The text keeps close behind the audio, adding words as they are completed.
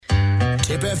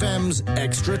Tip FM's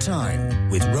Extra Time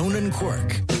with Ronan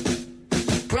Quirke.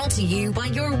 Brought to you by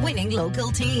your winning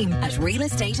local team at Real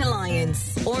Estate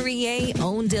Alliance. REA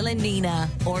own Dylan Nina,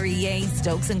 REA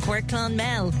Stokes and Quirke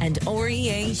Clonmel, and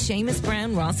REA Seamus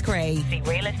Brown Ross Cray. See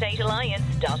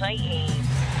realestatealliance.ie.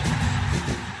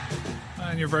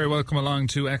 And you're very welcome along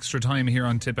to Extra Time here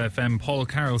on Tip FM. Paul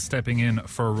Carroll stepping in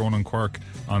for Ronan Quirke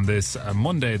on this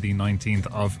Monday, the 19th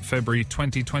of February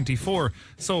 2024.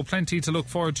 So plenty to look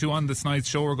forward to on this night's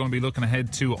show. We're going to be looking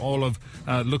ahead to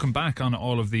looking back on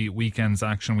all of the weekend's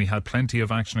action. We had plenty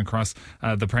of action across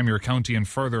the Premier County and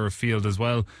further afield as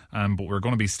well. But we're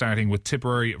going to be starting with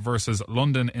Tipperary versus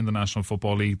London in the National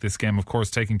Football League. This game, of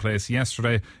course, taking place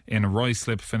yesterday in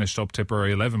Ruislip, finished up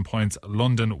Tipperary 11 points,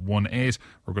 London 1-8.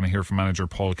 We're going to hear from manager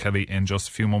Paul Kelly in just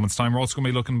a few moments' time. We're also going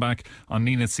to be looking back on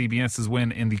Nina CBS's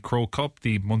win in the Crow Cup.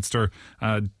 The Munster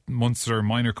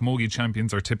Minor Camogie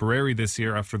champions are Tipperary this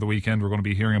year after the weekend. We're going to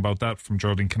be hearing about that from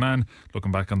Geraldine Kinane,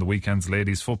 looking back on the weekend's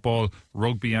ladies football,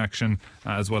 rugby action,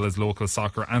 as well as local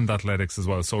soccer and athletics as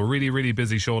well. So a really, really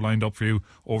busy show lined up for you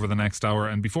over the next hour.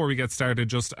 And before we get started,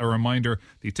 just a reminder,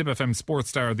 the Tip FM Sports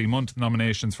Star of the Month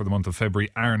nominations for the month of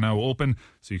February are now open.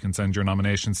 So you can send your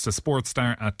nominations to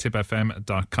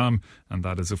sportstar@tipfm.com. And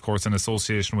that is, of course, in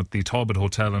association with the Talbot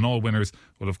Hotel. And all winners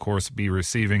will, of course, be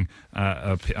receiving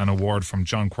an award from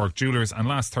John Quirke Jewellers. And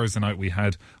last Thursday night we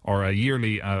had our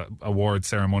yearly award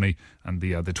ceremony, and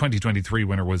the 2023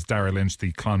 winner was Dara Lynch,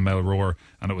 the Clonmel Roar,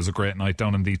 and it was a great night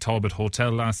down in the Talbot Hotel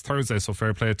last Thursday. So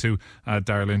fair play to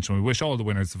Dara Lynch, and we wish all the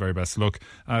winners the very best luck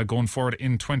going forward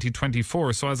in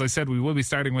 2024. So as I said, we will be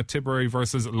starting with Tipperary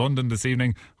versus London this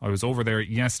evening. I was over there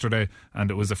yesterday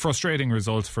and it was a frustrating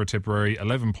result for Tipperary,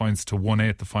 11 points to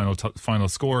 1-8, the final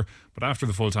score. But after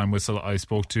the full-time whistle, I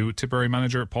spoke to Tipperary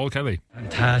manager Paul Kelly.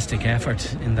 Fantastic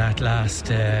effort in that last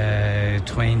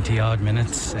 20 odd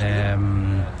minutes.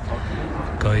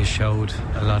 Guys showed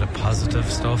a lot of positive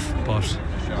stuff, but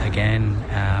again,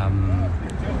 a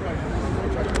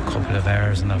couple of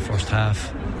errors in that first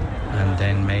half, and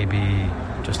then maybe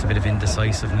just a bit of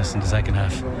indecisiveness in the second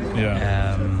half.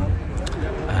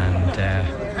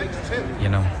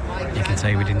 You can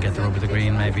say we didn't get the rub of the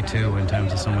green maybe too in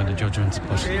terms of some of the judgments,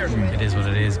 but it is what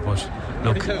it is. But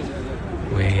look,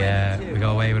 we go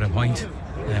away with a point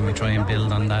and we try and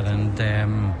build on that, and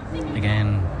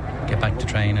again get back to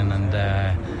training and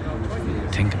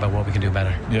think about what we can do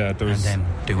better, and then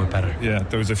do it better.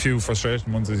 There was a few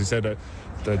frustrating ones, as you said.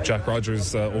 The Jack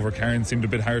Rogers overcarrying seemed a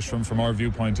bit harsh from our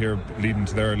viewpoint here, leading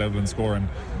to their 11 score, and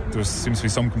there seems to be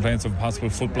some complaints of a possible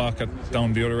foot block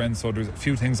down the other end. So there's a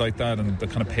few things like that, and the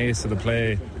kind of pace of the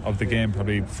play of the game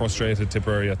probably frustrated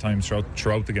Tipperary at times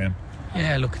throughout the game.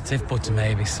 Yeah, look, it's if buts and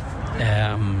maybes.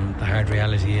 The hard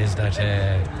reality is that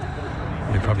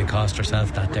we probably cost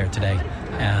ourselves that there today.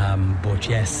 But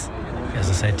yes, as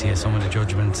I said to you, some of the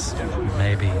judgments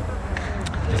maybe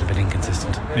a little bit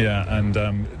inconsistent. Yeah, and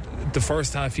the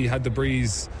first half you had the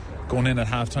breeze going in at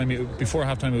half-time. Before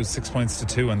half-time it was 6 points to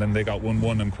 2, and then they got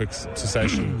 1-1 in quick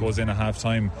succession. Goes in at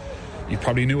half-time. You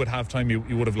probably knew at half-time you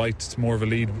would have liked more of a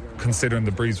lead, considering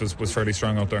the breeze was fairly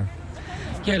strong out there.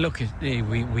 Yeah, look,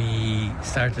 we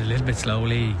started a little bit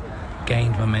slowly,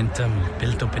 gained momentum,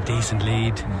 built up a decent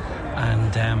lead,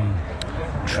 and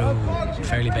through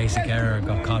fairly basic error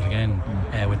got caught again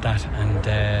with that, and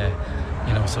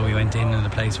so we went in a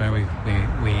place where we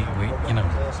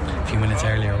a few minutes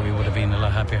earlier we would have been a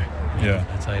lot happier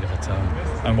that side of it. So.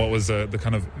 And what was the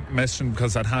kind of message,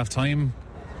 because at half time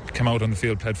came out on the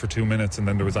field, played for 2 minutes, and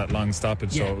then there was that long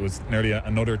stoppage, so it was nearly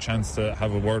another chance to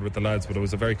have a word with the lads, but it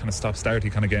was a very kind of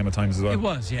stop-starty kind of game at times as well. It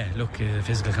was, yeah. Look,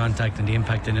 physical contact and the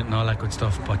impact in it and all that good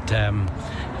stuff, but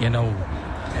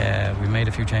we made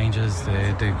a few changes.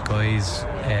 The guys,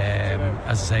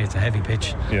 as I say, it's a heavy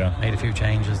pitch. Made a few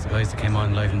changes. The guys that came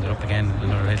on livened it up again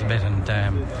another little bit, and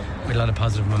we had a lot of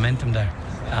positive momentum there.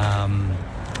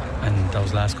 And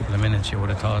those last couple of minutes, you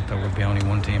would have thought there would be only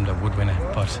one team that would win it,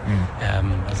 but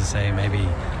as I say, maybe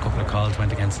a couple of calls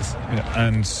went against us.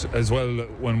 And as well,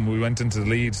 when we went into the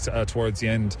lead towards the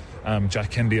end,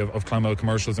 Jack Kennedy of Clonmel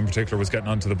Commercials in particular was getting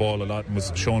onto the ball a lot and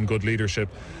was showing good leadership.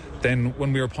 Then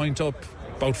when we were point up,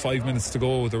 about 5 minutes to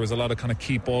go, there was a lot of kind of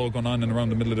keep ball going on and around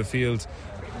the middle of the field.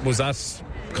 Was that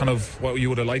kind of what you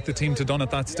would have liked the team to have done at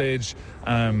that stage?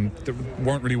 They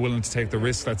weren't really willing to take the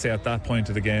risk, let's say, at that point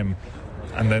of the game.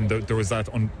 And then there was that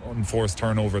unforced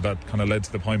turnover that kind of led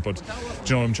to the point. But do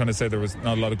you know what I'm trying to say? There was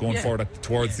not a lot of going forward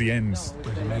towards the end.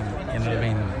 But you know what I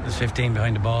mean? There's 15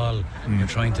 behind the ball. You're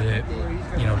trying to,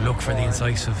 look for the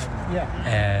incisive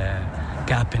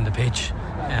gap in the pitch.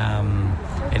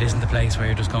 It isn't the place where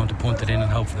you're just going to punt it in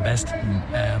and hope for the best.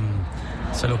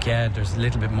 So look, yeah, there's a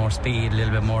little bit more speed, a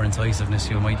little bit more incisiveness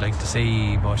you might like to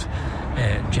see, but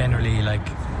generally, like,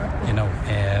 you know,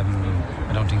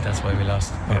 I don't think that's why we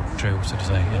lost through, so to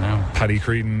say, you know. Paddy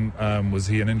Creedon, was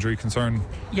he an injury concern?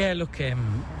 Yeah, look,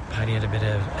 Paddy had a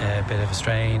bit of a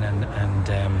strain, and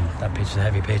that pitch is a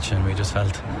heavy pitch, and we just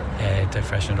felt to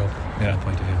freshen it up from that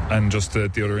point of view. And just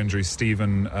the other injury,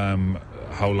 Stephen,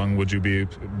 how long would you be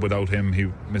without him?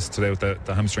 He missed today with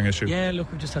the hamstring issue. Yeah,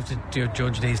 look, we just have to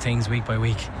judge these things week by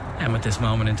week at this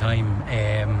moment in time,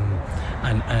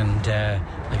 and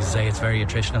like I say, it's very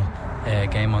attritional,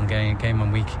 game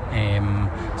on week,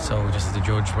 so we just have to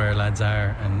judge where lads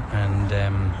are and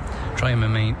try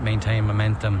and maintain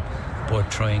momentum,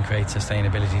 but try and create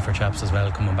sustainability for chaps as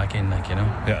well coming back in, like, you know.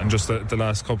 Yeah, and just the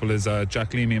last couple is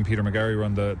Jack Leamy and Peter McGarry were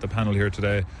on the panel here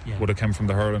today. Would have come from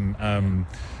the hurling.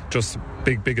 Just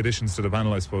big additions to the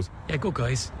panel, I suppose. Yeah, good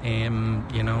guys. You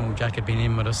know, Jack had been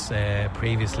in with us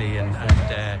previously, and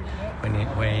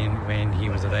when he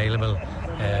was available,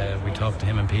 we talked to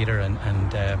him and Peter, and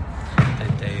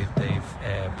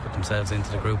they've put themselves into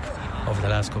the group over the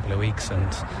last couple of weeks,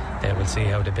 and we'll see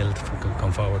how they build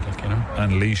come forward, like, you know.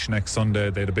 And Laois next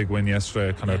Sunday, they had a big win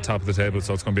yesterday, kind of top of the table,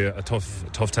 so it's going to be a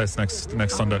tough test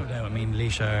next Sunday. I mean,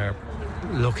 Laois are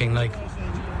looking like,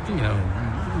 you know,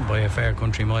 by a fair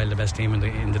country mile, the best team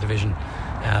in the division,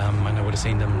 and I would have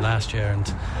seen them last year,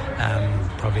 and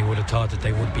probably would have thought that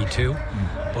they would be too,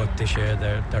 but this year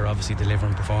they're obviously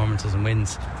delivering performances and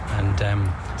wins, and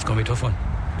it's going to be a tough one.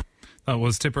 That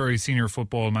was Tipperary senior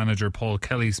football manager Paul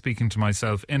Kelly speaking to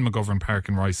myself in McGovern Park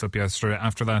in Rice up yesterday.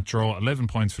 After that draw, 11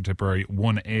 points for Tipperary,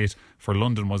 1-8 for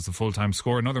London was the full-time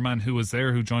score. Another man who was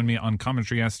there who joined me on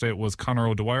commentary yesterday was Conor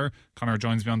O'Dwyer. Conor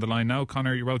joins me on the line now.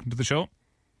 Conor, you're welcome to the show.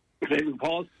 Good evening,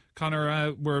 Paul.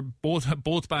 Conor, we're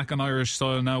both back on Irish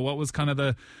soil now. What was kind of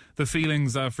the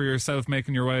feelings for yourself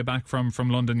making your way back from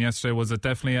London yesterday? Was it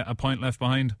definitely a point left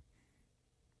behind?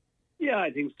 Yeah, I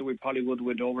think so. We probably would have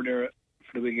went over there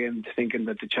for the weekend thinking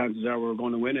that the chances are we were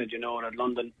going to win it, you know, and that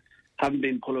London haven't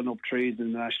been pulling up trees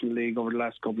in the National League over the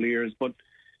last couple of years. But,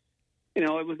 you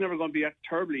know, it was never going to be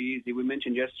terribly easy. We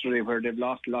mentioned yesterday where they've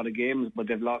lost a lot of games, but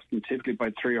they've lost them typically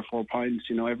by 3 or 4 points.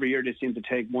 You know, every year they seem to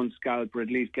take one scalp or at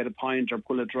least get a point or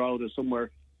pull a draw out of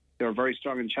somewhere. They were very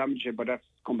strong in Championship, but that's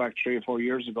come back 3 or 4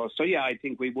 years ago. So, yeah, I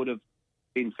think we would have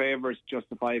been favourites,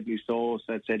 justifiably so.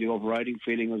 So I'd say the overriding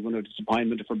feeling was one of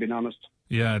disappointment, if we're being honest.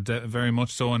 Yeah, very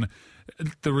much so. And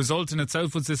the result in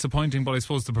itself was disappointing, but I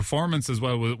suppose the performance as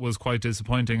well was quite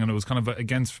disappointing, and it was kind of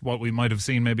against what we might have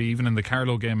seen maybe even in the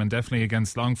Carlow game, and definitely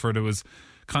against Longford. It was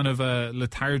kind of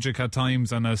lethargic at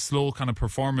times and a slow kind of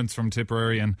performance from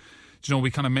Tipperary. And, you know,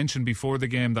 we kind of mentioned before the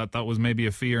game that was maybe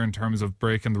a fear in terms of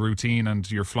breaking the routine and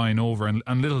you're flying over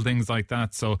and little things like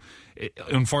that. So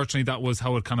unfortunately that was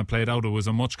how it kind of played out. It was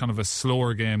a much kind of a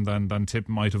slower game than Tip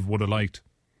would have liked.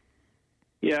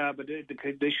 Yeah, but the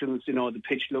conditions, you know, the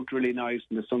pitch looked really nice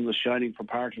and the sun was shining for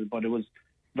part of it, but it was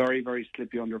very, very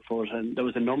slippy underfoot, and there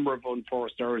was a number of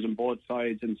unforced errors on both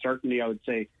sides, and certainly I would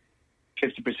say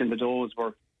 50% of those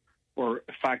were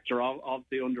a factor of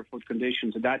the underfoot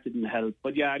conditions, so that didn't help.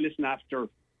 But yeah, listen, after,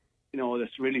 you know, this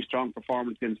really strong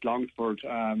performance against Longford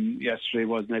yesterday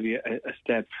was maybe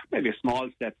a small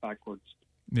step backwards.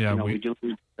 Yeah,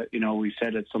 we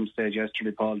said at some stage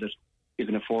yesterday, Paul, that you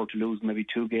can afford to lose maybe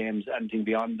 2 games. Anything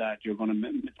beyond that, you're going to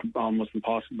it's almost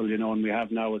impossible, you know. And we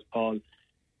have now, as Paul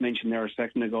mentioned there a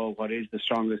second ago, what is the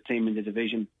strongest team in the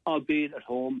division, albeit at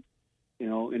home, you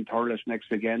know, in Thurles next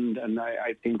weekend. And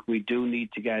I think we do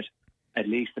need to get at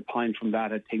least a point from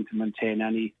that, I think, to maintain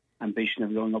any ambition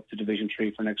of going up to Division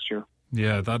 3 for next year.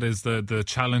 Yeah, that is the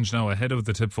challenge now ahead of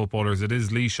the Tip footballers. It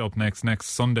is Laois up next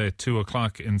Sunday at 2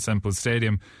 o'clock in Semple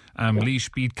Stadium. Laois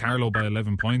beat Carlow by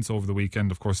 11 points over the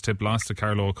weekend. Of course, Tip lost to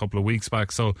Carlow a couple of weeks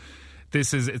back. So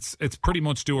this is it's pretty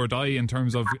much do or die in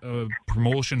terms of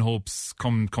promotion hopes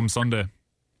come Sunday.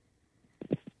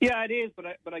 Yeah, it is,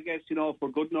 but I guess, you know, if we're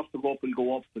good enough to go up, we'll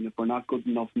go up, and if we're not good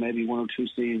enough, maybe 1 or 2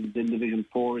 seasons in Division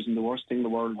 4 isn't the worst thing in the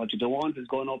world. What you don't want is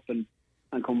going up and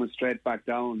coming straight back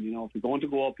down. You know, if you're going to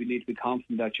go up, you need to be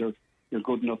confident that you're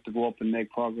good enough to go up and make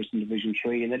progress in Division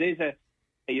 3. And it is a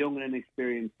young and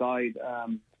inexperienced side.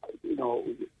 You know,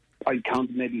 I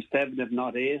counted maybe 7, if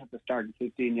not 8, at the start of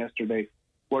 15 yesterday.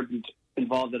 Weren't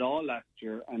involved at all last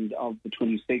year, and of the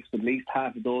 26, at least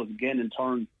half of those again in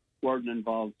turn weren't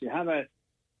involved. So you have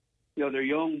they're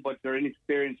young, but they're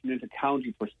inexperienced from an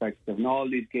inter-county perspective. And all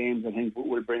these games, I think,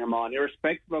 will bring them on,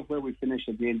 irrespective of where we finish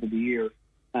at the end of the year.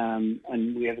 And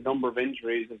we have a number of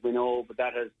injuries, as we know, but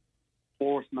that has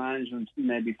forced management,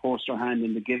 maybe forced their hand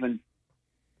into giving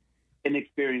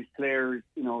inexperienced players,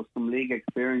 some league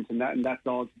experience, and that's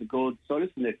all to the good. So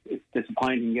listen, it's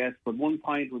disappointing, yes, but 1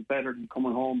 point was better than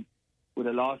coming home with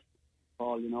a loss,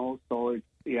 Paul. So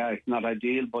it's not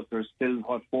ideal, but there's still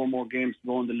 4 more games to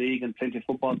go in the league and plenty of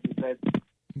football to play.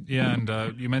 Yeah,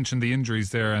 and you mentioned the injuries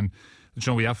there, and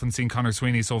we haven't seen Conor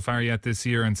Sweeney so far yet this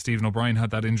year, and Stephen O'Brien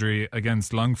had that injury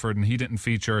against Longford and he didn't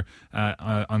feature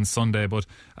on Sunday, but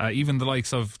even the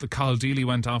likes of the Carl Deely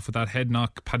went off with that head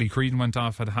knock, Paddy Creedon went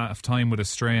off at half time with a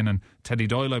strain, and Teddy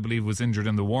Doyle, I believe, was injured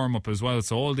in the warm-up as well.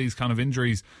 So all these kind of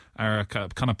injuries are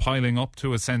kind of piling up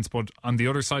to a sense, but on the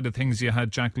other side of things you had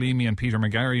Jack Leamy and Peter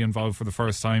McGarry involved for the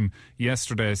first time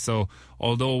yesterday. So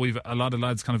although we've a lot of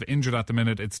lads kind of injured at the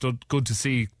minute, it's good to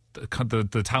see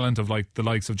the talent of like the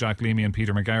likes of Jack Leamy and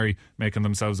Peter McGarry making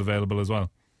themselves available as well.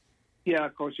 Yeah,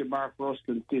 of course, you have Mark Russell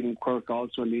and Stephen Quirke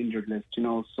also on the injured list,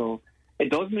 so it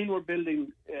does mean we're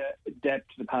building depth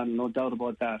to the panel, no doubt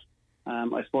about that.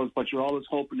 I suppose what you're always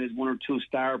hoping is 1 or 2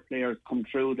 star players come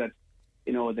through that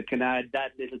that can add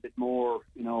that little bit more,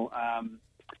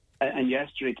 and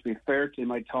yesterday, to be fair to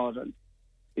him, I thought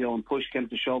when push came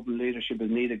to shove and leadership is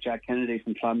needed, Jack Kennedy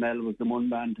from Clonmel was the one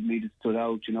man to me that stood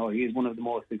out. He is one of the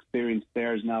most experienced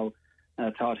players now, and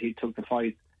I thought he took the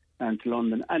fight to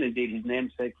London. And indeed, his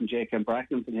namesake from J.K.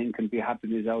 Brackens, I think, can be happy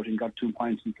he's out and got 2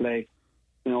 points in play.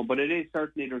 But it is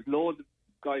certainly, there's loads of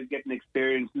guys getting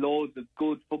experience, loads of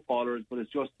good footballers, but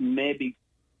it's just maybe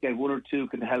get 1 or 2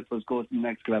 can help us go to the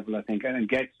next level, I think, and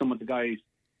get some of the guys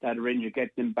that are injured,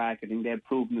 get them back. I think they've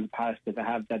proven in the past that they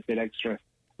have that bit extra.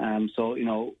 So,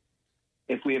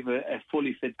 if we have a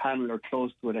fully fit panel or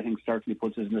close to it, I think certainly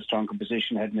puts us in a stronger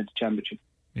position heading into the championship.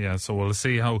 Yeah, so we'll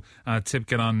see how Tip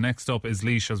get on. Next up is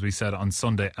Laois, as we said, on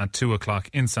Sunday at 2 o'clock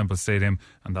in Semple Stadium,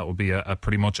 and that will be a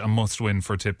pretty much a must-win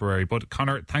for Tipperary. But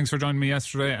Conor, thanks for joining me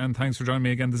yesterday, and thanks for joining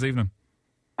me again this evening.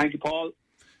 Thank you, Paul.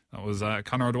 That was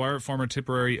Conor O'Dwyer, former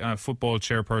Tipperary football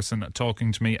chairperson,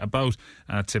 talking to me about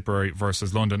Tipperary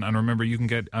versus London. And remember, you can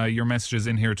get your messages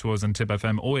in here to us on Tip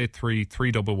FM 083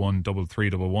 311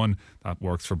 3311. That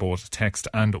works for both text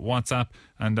and WhatsApp.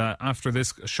 And after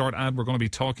this short ad, we're going to be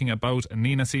talking about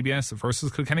Nina CBS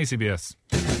versus Kilkenny CBS.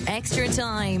 Extra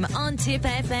time on Tip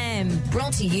FM.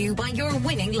 Brought to you by your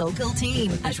winning local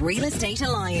team at Real Estate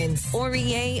Alliance.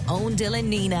 REA Own Dylan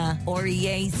Nina,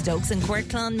 REA Stokes and Quirke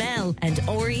Clonmel, and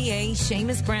REA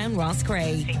Seamus Brown Ross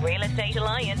Cray. See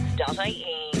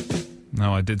realestatealliance.ie.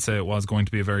 Now, I did say it was going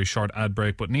to be a very short ad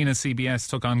break, but Nina CBS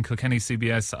took on Kilkenny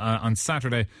CBS on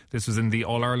Saturday. This was in the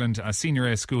All-Ireland Senior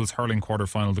A Schools hurling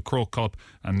quarter-final, the Croke Cup,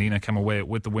 and Nina came away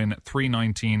with the win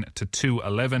 3-19 to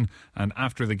 2-11. And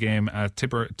after the game,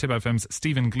 Tip FM's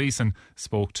Stephen Gleeson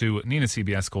spoke to Nina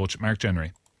CBS coach Mark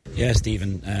Gennery. Yeah,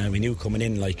 Stephen, we knew coming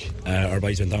in, our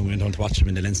boys we went on to watch them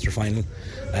in the Leinster final,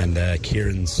 and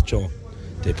Kieran's Joe,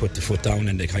 they put the foot down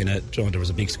and they kind of, there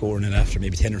was a big score in it after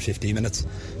maybe 10 or 15 minutes.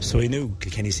 So we knew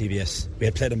Kilkenny CBS, we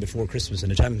had played them before Christmas in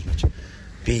a challenge match.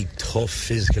 Big, tough,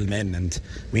 physical men, and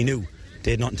we knew they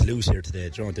had nothing to lose here today.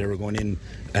 They were going in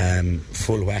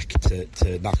full whack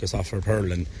to knock us off our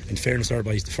pearl. And in fairness, our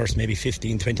boys, the first maybe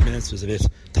 15-20 minutes was a bit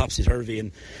topsy-turvy,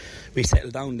 and we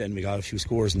settled down then. We got a few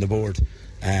scores on the board,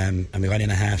 and we got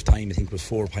in a half time, I think it was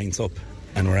 4 points up,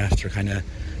 and we're after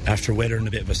weathering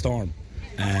a bit of a storm.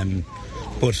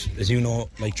 But as you know,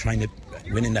 trying to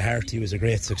win in the Harty was a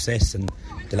great success, and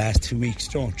the last 2 weeks,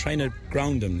 trying to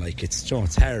ground them,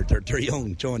 it's hard. They're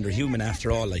young, and they're human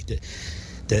after all.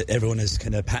 Everyone is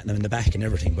kind of patting them in the back and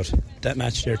everything. But that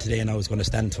match there today, now is going to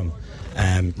stand for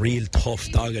them. Real tough,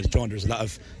 dogged. There's a lot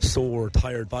of sore,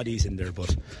 tired bodies in there,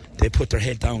 but they put their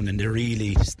head down and they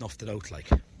really snuffed it out.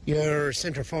 Your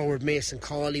centre forward Mason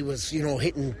Cawley was,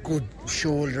 hitting good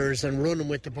shoulders and running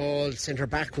with the ball. Centre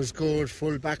back was good,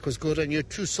 full back was good, and you had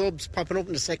 2 subs popping up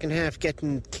in the second half,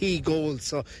 getting key goals.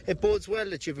 So it bodes well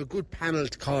that you have a good panel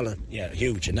to call on. Yeah,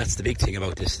 huge, and that's the big thing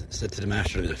about this. I said to them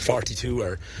after, 42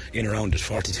 are in around it,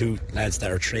 42 lads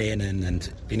that are training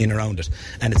and being in around it,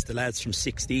 and it's the lads from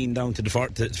 16 down to the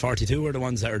 42 are the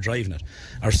ones that are driving it.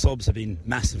 Our subs have been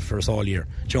massive for us all year.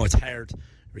 It's hard.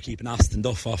 We're keeping Austin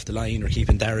Duff off the line. We're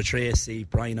keeping Dara Tracy,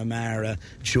 Brian O'Mara,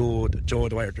 Joe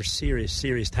Dwyer. They're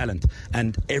serious talent.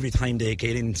 And every time they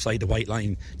get inside the white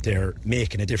line, they're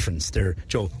making a difference. They're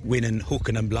winning,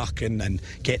 hooking and blocking and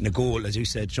getting a goal. As you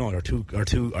said, our two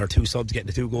subs getting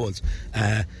the 2 goals.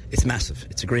 It's massive.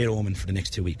 It's a great omen for the next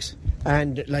 2 weeks.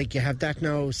 And you have that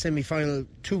now semi-final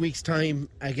 2 weeks' time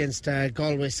against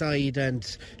Galway side,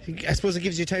 and I suppose it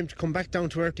gives you time to come back down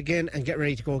to earth again and get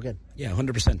ready to go again. Yeah,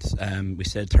 100%. We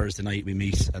said Thursday night we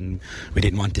meet, and we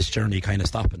didn't want this journey kind of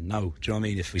stopping now. Do you know what I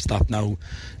mean? If we stop now,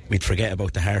 we'd forget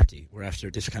about the Harty. We're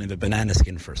after this kind of a banana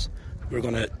skin for us. We're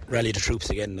going to rally the troops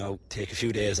again now, take a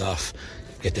few days off,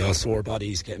 get the all sore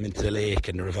bodies, get them into the lake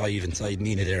and revive inside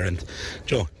Nina there. And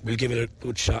Joe, we'll give it a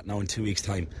good shot now in 2 weeks'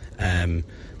 time.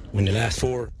 When the last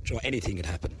four, Joe, anything could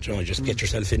happen. Joe, just get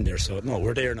yourself in there. So, no,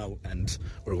 we're there now, and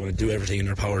we're going to do everything in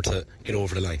our power to get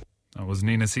over the line. That was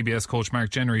Nina CBS coach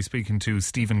Mark Gennery speaking to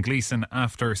Stephen Gleeson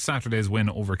after Saturday's win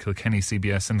over Kilkenny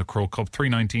CBS in the Crow Cup.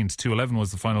 319 to 211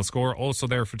 was the final score. Also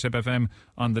there for Tip FM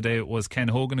on the day was Ken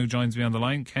Hogan, who joins me on the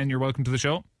line. Ken, you're welcome to the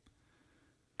show.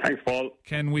 Thanks, Paul.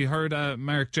 Ken, we heard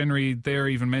Mark Gennery there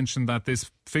even mention that this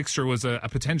fixture was a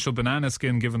potential banana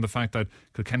skin given the fact that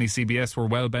Kilkenny CBS were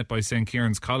well bet by St.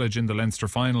 Kieran's College in the Leinster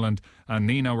final, and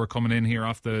Nina were coming in here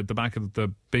off the back of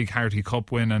the big Harty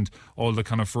Cup win and all the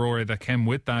kind of furore that came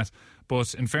with that.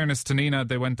 But in fairness to Nina,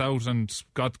 they went out and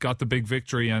got the big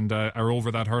victory and are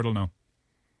over that hurdle now.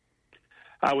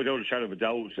 Without a shadow of a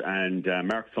doubt, and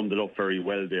Mark summed it up very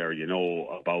well there,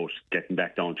 about getting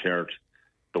back down to earth,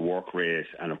 the work rate,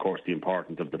 and of course the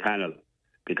importance of the panel,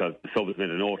 because the subs made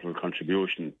a notable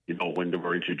contribution, when they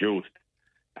were introduced,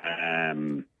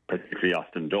 particularly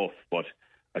Austin Duff. But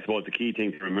I suppose the key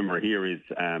thing to remember here is,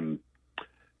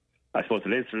 I suppose the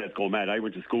Leinster Let's Go Mad. I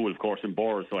went to school, of course, in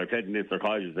Boris, so I played in Leinster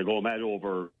colleges. They go mad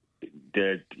over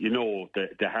the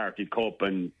Harty Cup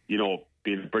and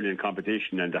being a brilliant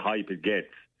competition and the hype it gets.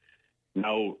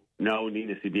 Now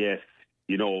Nina CBS,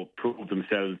 proved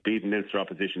themselves, beating Leinster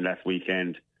opposition last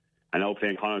weekend, and now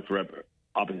playing Connacht's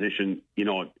opposition,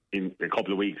 in a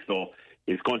couple of weeks. So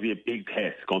it's going to be a big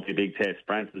test.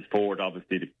 Francis Ford,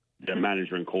 obviously the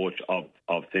manager and coach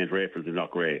of St. Raphael's in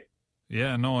Loughrea.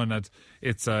 Yeah, no, and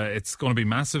it's going to be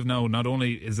massive now. Not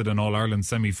only is it an All-Ireland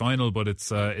semi-final, but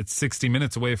it's 60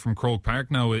 minutes away from Croke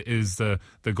Park now is the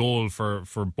goal for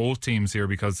both teams here,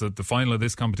 because the final of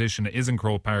this competition is in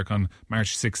Croke Park on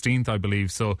March 16th, I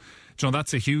believe. So,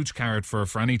 that's a huge carrot for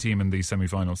any team in these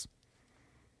semi-finals.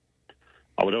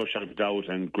 Without a shadow of a doubt,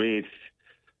 and great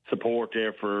support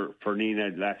there for Nina.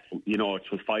 It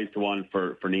was 5-1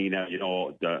 for Nina.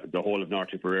 The whole of North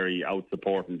Tipperary out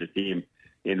supporting the team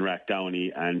in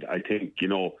Rathdowney, and I think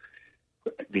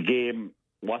the game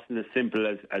wasn't as simple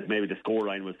as maybe the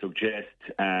scoreline would suggest.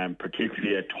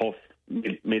 Particularly a tough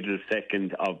middle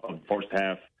second of the first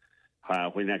half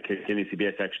when that Kilkenny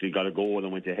CBS actually got a goal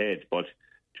and went ahead. But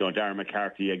Darren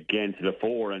McCarthy again to the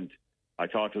fore, and I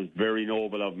thought it was very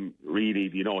noble of him. Really,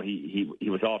 he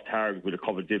was off target with a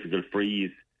couple of difficult frees,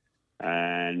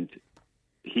 and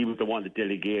he was the one that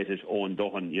delegated Owen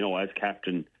Duhan, as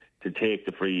captain, to take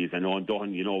the frees. And Owen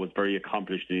Duhan, was very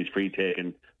accomplished in his free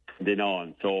taking from then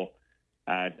on. So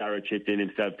Dara chipped in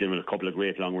himself with a couple of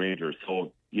great long rangers.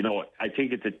 So, I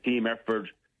think it's a team effort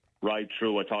right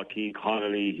through. I thought Keane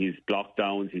Connolly, his block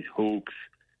downs, his hooks,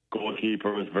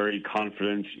 goalkeeper was very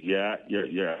confident.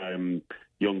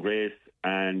 Young Grace,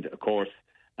 and of course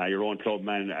your own club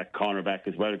man at cornerback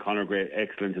as well. Conor Gray,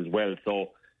 excellent as well. So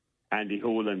Andy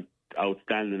Hoolan,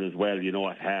 outstanding as well,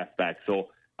 at halfback. So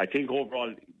I think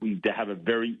overall they have a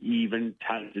very even,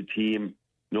 talented team,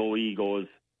 no egos,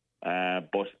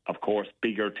 but of course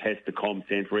bigger test to come.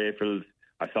 St. Raphael's,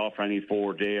 I saw Franny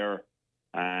Ford there,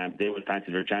 they would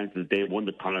fancy their chances. They won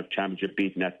the Connacht Championship,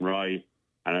 beating Athenry,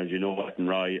 and as you know,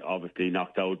 Athenry obviously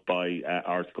knocked out by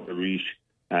Ardscoil Reach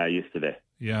yesterday.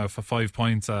 Yeah, for 5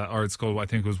 points, Ardscoil, I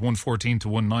think it was 114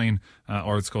 to 19,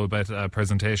 Ardscoil bet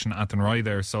presentation at Athenry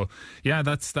there. So, yeah,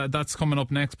 that's coming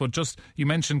up next. But just, you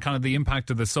mentioned kind of the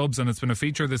impact of the subs, and it's been a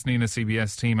feature of this Nina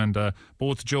CBS team, and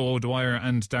both Joe O'Dwyer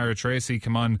and Dara Tracy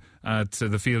come on to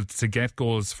the field to get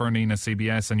goals for Nina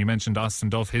CBS, and you mentioned Austin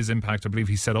Duff, his impact. I believe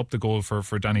he set up the goal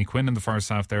for Danny Quinn in the first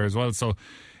half there as well. So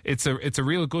it's a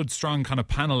real good, strong kind of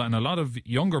panel, and a lot of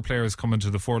younger players coming to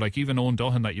the fore, like even Owen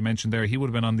Duhan that you mentioned there. He would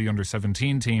have been on the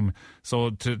under-17 team.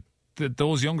 So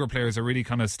those younger players are really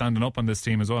kind of standing up on this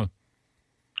team as well.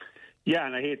 Yeah,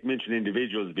 and I hate to mention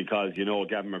individuals because,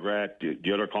 Gavin McGrath,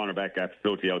 the other cornerback,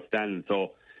 absolutely outstanding.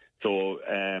 So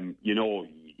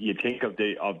you think of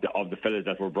the fellas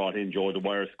that were brought in, Joe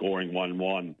O'Dwyer scoring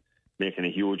 1-1, making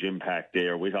a huge impact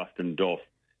there with Austin Duff,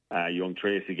 young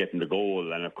Tracy getting the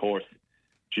goal, and of course,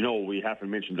 we haven't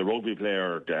mentioned the rugby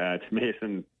player,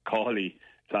 Mason Cawley.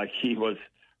 Like, he was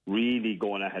really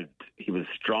going ahead. He was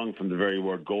strong from the very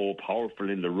word go, powerful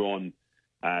in the run,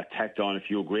 tacked on a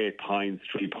few great points,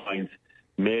 3 points,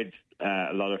 made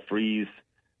a lot of frees,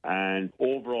 and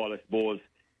overall, I suppose,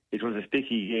 it was a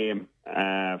sticky game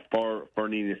for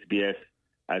Nina CBS,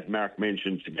 as Mark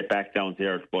mentioned, to get back down to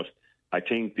earth. But I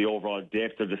think the overall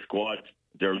depth of the squad,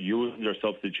 they're using their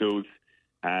substitutes.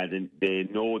 They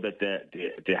know that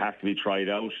they have to be tried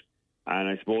out, and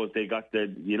I suppose they got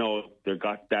that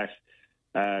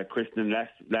christening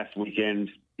last weekend.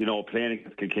 Playing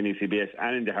against Kilkenny CBS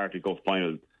and in the Harty Cup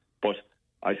final. But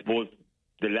I suppose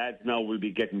the lads now will be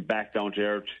getting back down to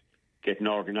earth, getting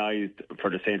organised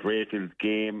for the St. Raphael's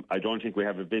game. I don't think we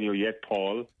have a venue yet,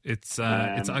 Paul. It's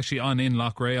actually on in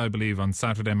Loughrea, I believe, on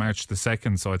Saturday, March the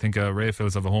 2nd. So I think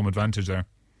Raphael's have a home advantage there.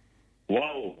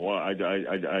 Wow, well, I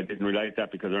didn't realise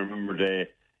that, because I remember the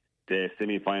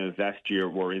semi-finals last year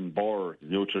were in Bor, the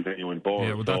neutral venue in Bor.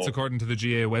 Yeah, well, that's according to the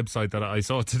GA website that I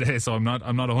saw today, so I'm not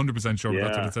 100% sure, but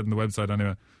that's what it said on the website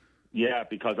anyway. Yeah,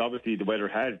 because obviously the weather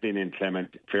has been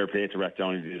inclement. Fair play to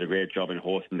Rathdowney, they did a great job in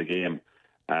hosting the game.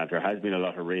 There has been a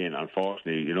lot of rain,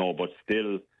 unfortunately, but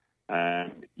still,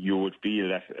 you would feel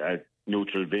that a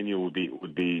neutral venue would be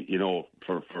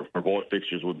for both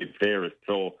fixtures would be the fairest.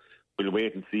 So we'll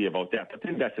wait and see about that. I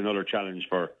think that's another challenge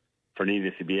for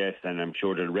Nina CBS, and I'm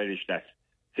sure they'll relish that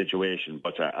situation.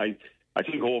 But I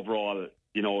think overall,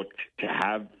 to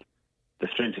have the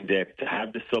strength and depth, to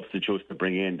have the substitutes to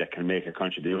bring in that can make a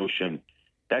contribution,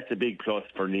 that's a big plus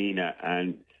for Nina,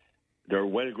 and they're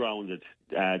well grounded.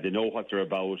 They know what they're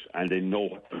about, and they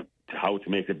know how to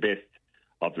make the best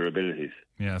of their abilities.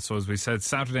 Yeah, so as we said,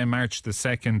 Saturday, March the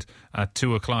 2nd at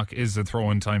 2 o'clock is the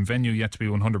throw-in time. Venue yet to be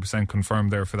 100%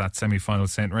 confirmed there for that semi-final.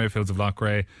 St. Raphael's of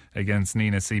Loughrea against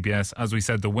Nina CBS. As we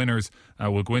said, the winners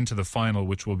will go into the final,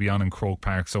 which will be on in Croke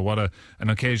Park. So what an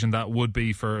occasion that would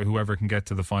be for whoever can get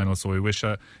to the final. So we wish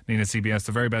Nina CBS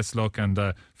the very best luck, and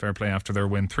fair play after their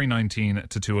win. 3-19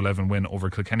 to 2-11 win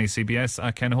over Kilkenny CBS.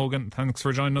 Ken Hogan, thanks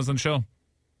for joining us on the show.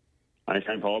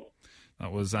 Anytime, Paul.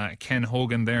 That was Ken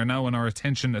Hogan there now, and our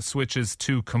attention switches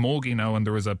to camogie now, and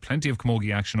there was plenty of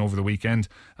camogie action over the weekend.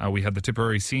 We had the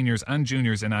Tipperary seniors and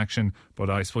juniors in action,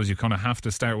 but I suppose you kind of have to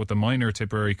start with the minor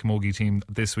Tipperary camogie team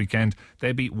this weekend.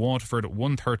 They beat Waterford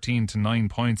 113 to 9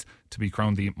 points to be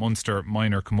crowned the Munster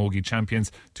minor camogie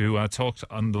champions. To talk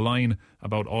on the line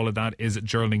about all of that is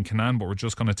Geraldine Kinane, but we're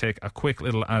just going to take a quick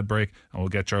little ad break, and we'll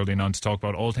get Geraldine on to talk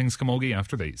about all things camogie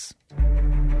after these.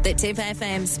 The Tip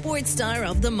FM Sports Star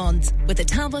of the Month with the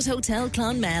Talbot Hotel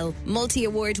Clonmel,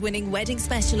 multi-award winning wedding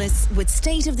specialists with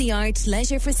state-of-the-art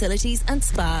leisure facilities and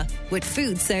spa with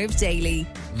food served daily.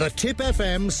 The Tip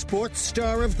FM Sports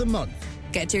Star of the Month.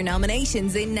 Get your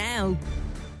nominations in now.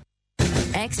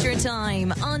 Extra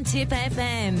Time on Tip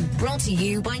FM. Brought to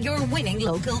you by your winning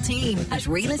local team at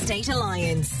Real Estate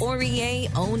Alliance. REA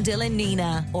Own Dylan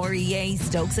Nina, REA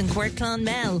Stokes and Quirke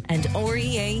Clonmel, and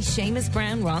REA Seamus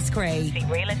Brown Rosscray. See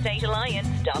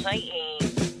realestatealliance.ie.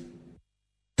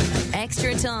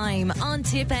 Extra Time on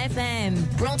Tip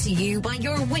FM. Brought to you by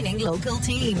your winning local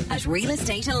team at Real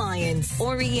Estate Alliance.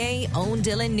 REA Own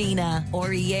Dylan Nina,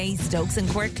 REA Stokes and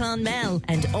Quirke Clonmel,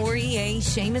 and REA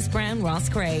Seamus Brown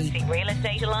Rosscray. See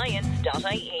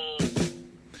realestatealliance.ie.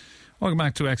 Welcome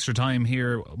back to Extra Time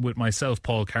here with myself,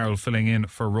 Paul Carroll, filling in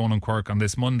for Ronan Quirke on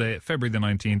this Monday, February the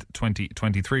 19th,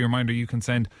 2023. Reminder, you can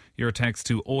send your text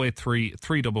to 083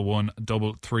 311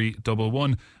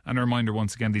 3311. And a reminder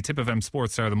once again, the Tip FM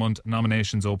Sports Star of the Month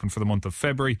nominations open for the month of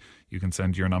February. You can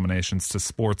send your nominations to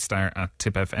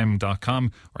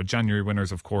sportstar@tipfm.com. Our January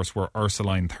winners, of course, were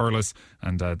Ursuline Thurles,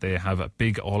 and they have a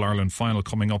big All-Ireland final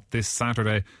coming up this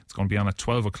Saturday. It's going to be on at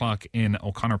 12 o'clock in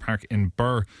O'Connor Park in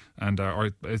Birr, and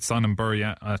it's on in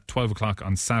Birr, at 12 o'clock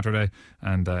on Saturday,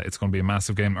 and it's going to be a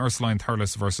massive game. Ursuline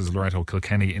Thurles versus Loreto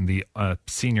Kilkenny in the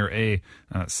Senior A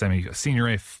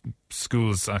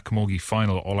schools camogie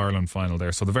final, All-Ireland final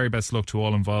there. So the very best luck to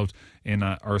all involved in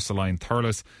Ursuline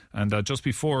Thurles. And just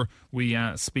before we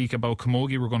speak about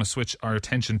camogie, we're going to switch our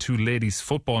attention to ladies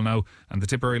football now. And the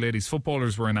Tipperary ladies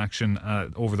footballers were in action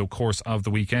over the course of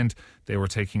the weekend. They were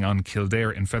taking on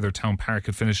Kildare in Feathertown Park.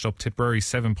 It finished up Tipperary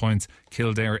 7 points,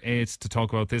 Kildare 8. To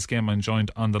talk about this game, I'm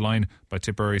joined on the line by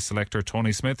Tipperary selector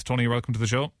Tony Smith. Tony, welcome to the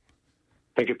show.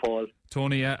 Thank you, Paul.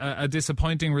 Tony, a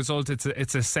disappointing result.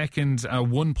 It's a second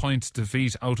 1 point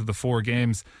defeat out of the 4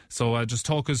 games. So just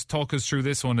talk us through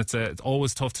this one. It's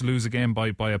always tough to lose a game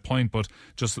by a point, but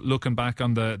just looking back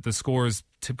on the scores,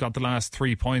 Tip got the last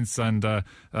 3 points and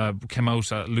came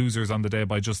out losers on the day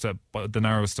by just the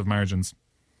narrowest of margins.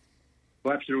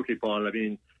 Well, absolutely, Paul. I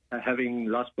mean, having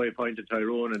lost by a point to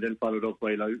Tyrone and then followed up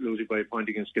by losing by a point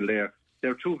against Kildare,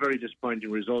 they're 2 very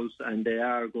disappointing results, and they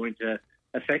are going to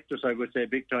affect us, I would say,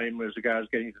 big time as regards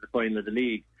getting to the final of the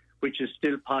league, which is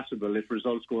still possible if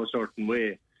results go a certain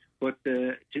way. But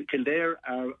Kildare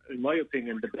are, in my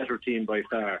opinion, the better team by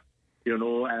far. They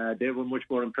were much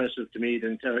more impressive to me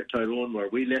than Tyrone were.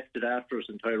 We left it after us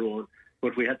in Tyrone,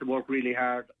 but we had to work really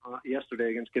hard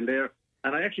yesterday against Kildare.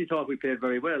 And I actually thought we played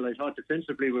very well. I thought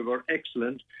defensively we were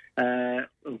excellent.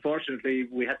 Unfortunately,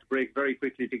 we had to break very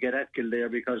quickly to get at Kildare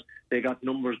because they got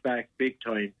numbers back big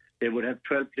time. They would have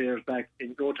 12 players back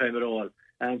in no time at all.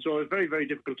 And so it was a very, very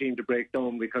difficult team to break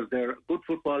down because they're a good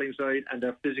footballing side and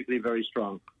they're physically very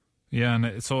strong. Yeah,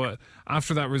 and so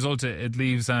after that result, it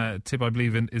leaves Tip, I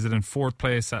believe, is it in fourth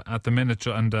place at the minute,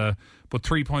 and but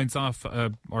 3 points off,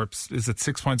 or is it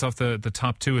 6 points off the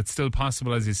top two? It's still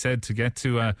possible, as you said, to get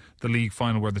to the league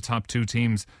final, where the top two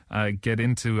teams get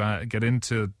into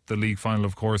the league final,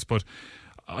 of course. But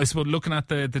I suppose looking at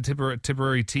the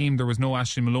Tipperary team, there was no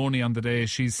Ashley Maloney on the day.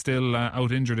 She's still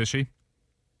out injured, is she?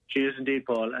 She is indeed,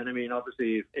 Paul. And I mean,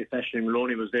 obviously, if Ashley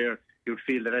Maloney was there, you'd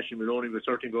feel that Ashley Maloney would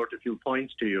certainly be worth a few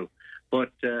points to you.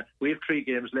 But we have 3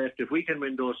 games left. If we can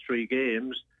win those 3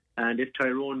 games, and if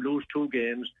Tyrone lose 2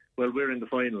 games, well, we're in the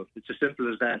final. It's as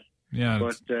simple as that. Yeah.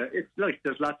 But it's like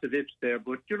there's lots of ifs there,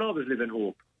 but you'll always live in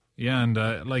hope. Yeah, and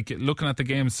like looking at the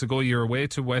games to go, you're away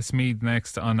to Westmeath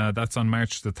next that's on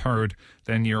March the 3rd.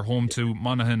 Then you're home to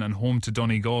Monaghan and home to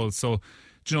Donegal. So,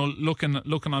 you know,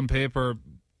 looking on paper,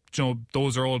 you know,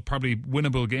 those are all probably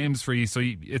winnable games for you. So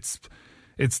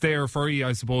it's there for you,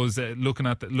 I suppose. Looking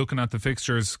at the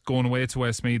fixtures, going away to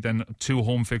Westmeath, then 2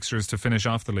 home fixtures to finish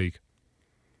off the league.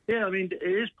 Yeah, I mean, it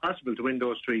is possible to win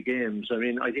those 3 games. I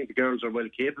mean, I think the girls are well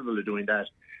capable of doing that.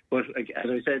 But as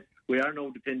I said, we are now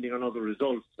depending on other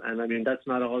results, and I mean that's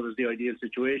not always the ideal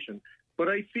situation. But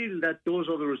I feel that those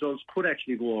other results could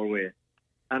actually go our way,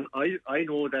 and I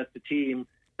know that the team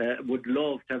would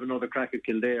love to have another crack at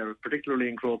Kildare, particularly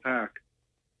in Croke Park.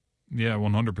 Yeah,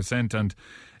 100%. And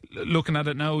looking at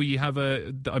it now, you have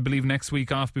I believe next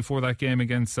week off before that game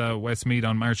against Westmeath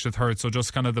on March the 3rd. So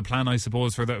just kind of the plan, I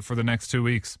suppose, for the next 2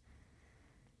 weeks.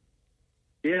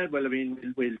 Yeah, well, I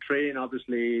mean, we'll train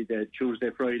obviously the Tuesday,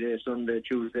 Friday, Sunday,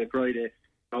 Tuesday, Friday.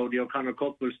 Now the O'Connor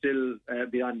Cup will still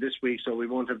be on this week, so we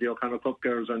won't have the O'Connor Cup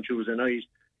girls on Tuesday night.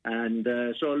 And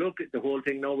so look, the whole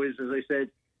thing now is, as I said,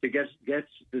 to get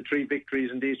the 3 victories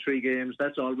in these 3 games.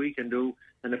 That's all we can do.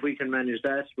 And if we can manage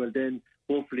that, well then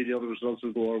hopefully the other results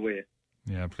will go our way.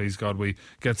 Yeah, please God, we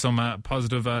get some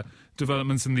positive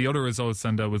developments in the other results,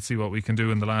 and we'll see what we can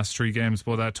do in the last 3 games.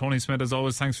 But Tony Smith, as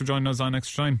always, thanks for joining us on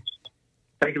Extra Time.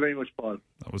 Thank you very much, Paul.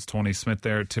 That was Tony Smith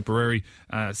there, Tipperary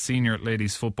senior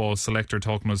ladies football selector,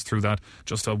 talking us through that.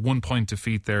 Just a 1-point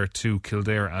defeat there to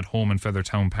Kildare at home in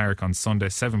Feathertown Park on Sunday.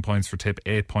 7 points for Tip,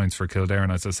 8 points for Kildare.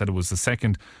 And as I said, it was the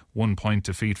second 1-point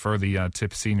defeat for the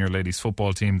Tip senior ladies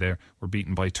football team. They were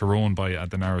beaten by Tyrone by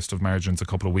the narrowest of margins a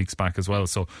couple of weeks back as well.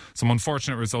 So some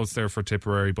unfortunate results there for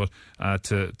Tipperary, but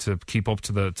to keep up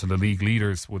to the league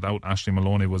leaders without Ashley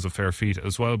Maloney was a fair feat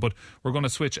as well. But we're going to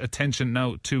switch attention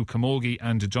now to Camogie,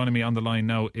 and joining me on the line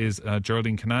now is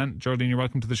Geraldine Kinane. Geraldine, you're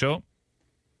welcome to the show.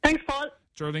 Thanks, Paul.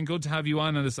 Geraldine, good to have you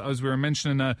on. And as we were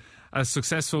mentioning, a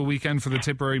successful weekend for the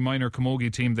Tipperary minor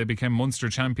Camogie team. They became Munster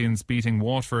champions, beating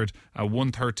Waterford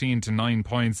 113 to 9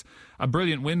 points. A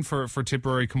brilliant win for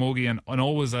Tipperary Camogie, and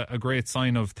always a great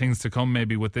sign of things to come,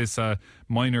 maybe, with this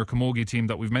minor Camogie team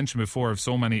that we've mentioned before, have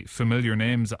so many familiar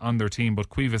names on their team. But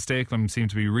Cueva Stakelum seemed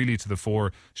to be really to the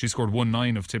fore. She scored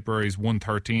 1-9 of Tipperary's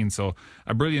 113. So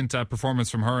a brilliant performance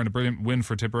from her and a brilliant win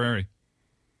for Tipperary.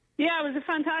 Yeah, it was a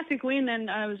fantastic win,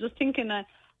 and I was just thinking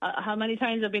how many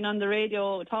times I've been on the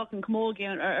radio talking Camogie,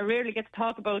 and I rarely get to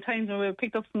talk about times when we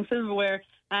picked up some silverware.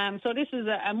 So this is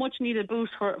a much-needed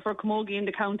boost for Camogie in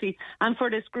the county and for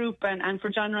this group and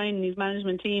for John Ryan and his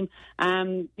management team.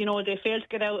 You know, they failed to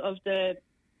get out of the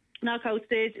knockout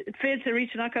stage. It failed to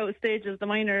reach the knockout stage of the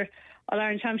minor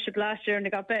All-Ireland Championship last year, and they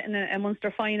got bet in a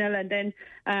Munster final. And then,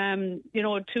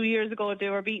 2 years ago, they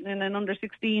were beaten in an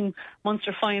under-16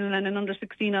 Munster final and an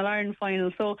under-16 All-Ireland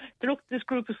final. So this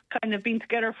group has kind of been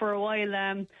together for a while,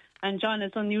 and John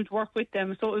has done huge work with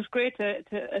them. So it was great to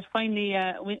finally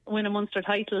win a Munster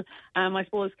title. I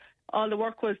suppose all the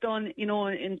work was done,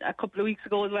 in a couple of weeks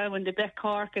ago as well, when they bet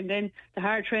Cork, and then the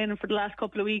hard training for the last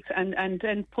couple of weeks, and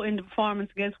then put in the performance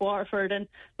against Waterford. And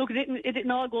look, it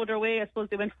didn't all go their way. I suppose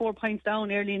they went 4 points down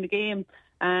early in the game,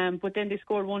 but then they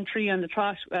scored 1-3 on the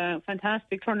trot.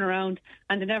 Fantastic turnaround,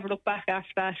 and they never looked back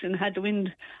after that, and had the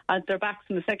wind at their backs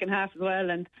in the second half as well.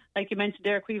 And like you mentioned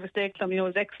there, Cueva Stakelum,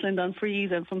 was excellent on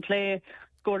frees and from play.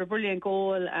 Scored a brilliant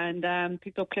goal and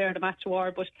picked up Clare the match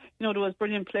award. But, there was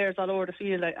brilliant players all over the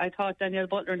field. I thought Danielle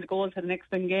Butler in the goals had an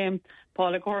excellent game.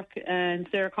 Paul Quirke and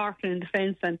Sarah Corkin in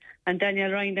defence, and Danielle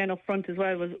Ryan then up front as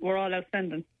well were all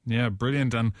outstanding. Yeah,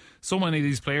 brilliant. And so many of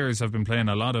these players have been playing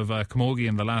a lot of camogie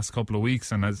in the last couple of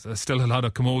weeks, and there's still a lot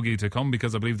of camogie to come,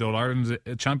 because I believe the All-Ireland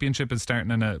Championship is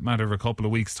starting in a matter of a couple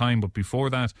of weeks' time. But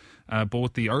before that,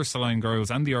 both the Ursuline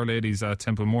girls and the Our Ladies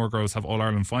Templemore girls have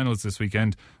All-Ireland finals this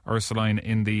weekend. Ursuline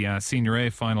in the Senior A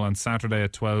final on Saturday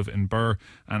at 12 in Birr,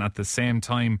 and at the same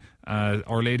time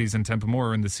Our Ladies in Templemore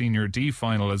are in the Senior D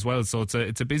final as well. So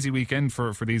it's a busy weekend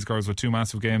for these girls, with two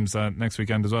massive games next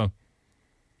weekend as well.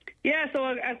 Yeah, so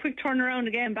a quick turnaround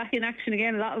again, back in action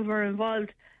again. A lot of them are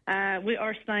involved with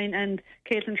Ursuline, and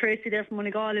Caitlin Tracy there from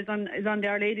Monegal is on the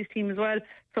Our Ladies team as well.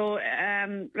 So,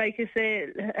 like you say,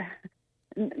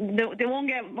 they won't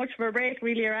get much of a break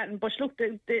really, but look,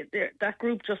 that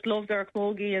group just love their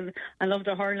camogie and love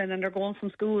their hurling, and they're going from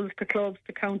schools to clubs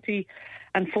to county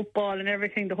and football and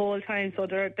everything the whole time. So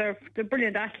they're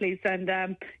brilliant athletes, and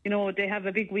they have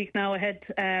a big week now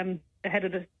ahead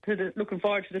of looking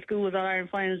forward to the schools All-Ireland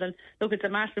finals. And look, it's a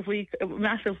massive week, a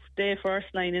massive day for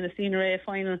Ursuline in the Senior A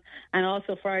final, and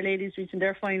also for Our Ladies reaching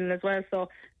their final as well. So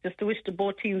just to wish the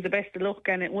both teams the best of luck,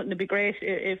 and it wouldn't it be great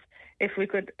if we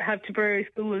could have Tipperary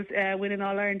schools winning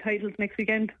All-Ireland titles next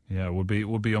weekend. Yeah, it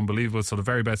would be unbelievable. So the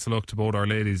very best of luck to both Our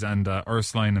Ladies and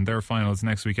Ursuline in their finals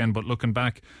next weekend. But looking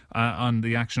back on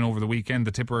the action over the weekend,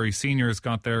 the Tipperary seniors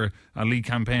got their league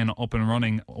campaign up and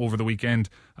running over the weekend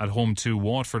at home to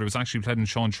Waterford. It was actually played in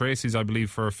Sean Tracy's, I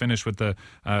believe, for a finish, with the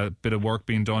bit of work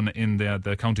being done in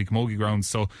the County Camogie grounds.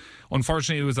 So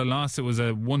unfortunately it was a loss. It was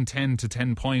a 110 to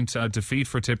 10 point defeat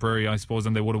for Tipperary, I suppose,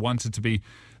 and they would have wanted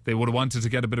to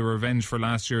get a bit of revenge for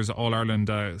last year's All-Ireland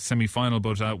semi-final.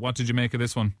 But what did you make of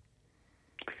this one?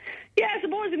 Yeah, I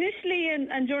suppose initially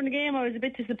and during the game I was a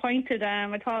bit disappointed.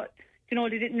 I thought, they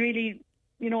didn't really,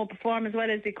 perform as well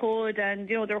as they could, and,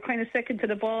 they were kind of second to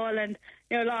the ball, and,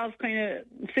 a lot of kind of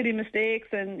silly mistakes,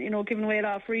 and, giving away a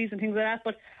lot of frees and things like that.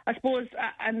 But I suppose,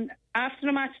 and after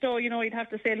the match though, you'd have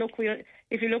to say, look,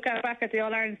 if you look back at the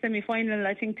All-Ireland semi-final,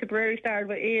 I think Tipperary started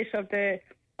with 8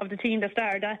 of the team that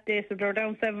started that day, so they were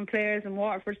down 7 players, and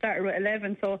Waterford started with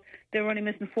 11, so they were only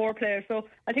missing 4 players. So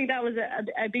I think that was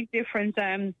a big difference.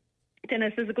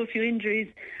 Dennis, there's a good few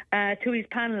injuries to his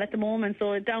panel at the moment,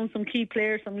 so down some key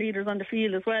players, some leaders on the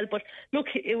field as well. But look,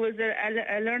 it was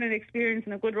a learning experience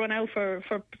and a good run out for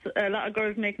a lot of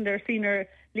girls making their senior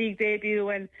league debut,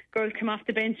 and girls came off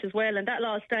the bench as well, and that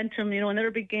lost Antrim, another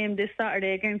big game this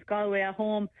Saturday against Galway at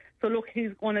home. So look, he's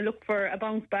going to look for a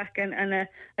bounce back and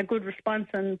a good response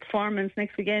and performance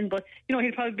next weekend. But he'll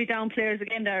probably be down players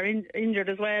again that are injured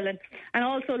as well. And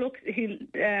also look,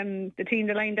 the team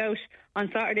that lined out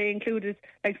on Saturday included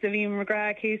like Savine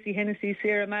McGrath, Casey Hennessy,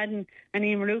 Sarah Madden, and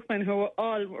Emer Lukeman, who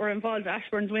were involved.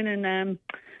 Ashburn's winning.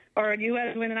 Or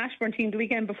UL winning Ashburn team the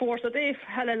weekend before. So they've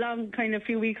had a long kind of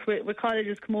few weeks with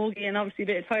colleges, camogie, and obviously a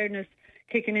bit of tiredness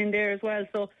kicking in there as well.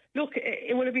 So look,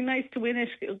 it would have been nice to win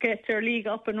it, get their league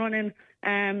up and running,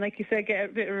 like you said, get a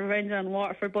bit of revenge on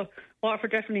Waterford. But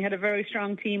Waterford definitely had a very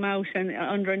strong team out, and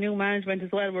under new management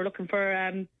as well. We're looking for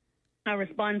a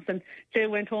response, and they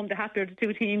went home the happier of the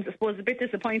two teams. I suppose a bit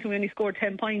disappointing when he scored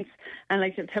 10 points, and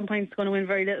 10 points is going to win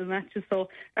very little matches. So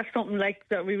that's something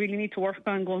that we really need to work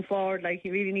on going forward. He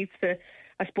really needs to,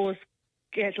 I suppose,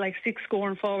 get 6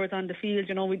 scoring forwards on the field.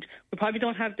 We probably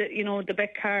don't have the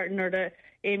Beck Carton or the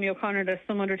Amy O'Connor that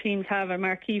some other teams have, a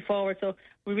marquee forward. So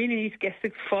we really need to get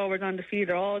 6 forwards on the field.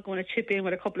 They're all going to chip in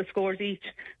with a couple of scores each,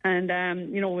 and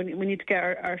we need to get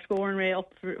our scoring rate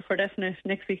up for definite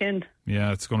next weekend.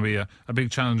 Yeah, it's going to be a big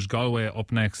challenge. Galway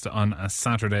up next on a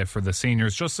Saturday for the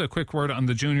seniors. Just a quick word on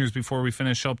the juniors before we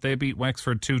finish up. They beat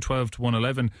Wexford 212 to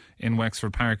 111 in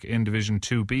Wexford Park in Division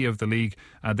 2B of the league.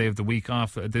 They have the week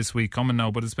off this week coming now,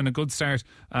 but it's been a good start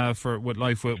with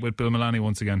life with Bill Maloney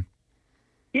once again.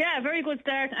 Yeah, very good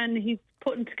start, and he's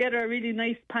putting together a really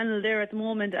nice panel there at the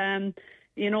moment.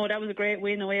 That was a great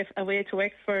win away to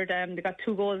Wexford. They got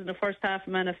 2 goals in the first half,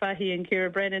 Amanda Fahy and Ciara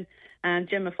Brennan, and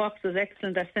Gemma Fox was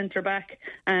excellent at centre back.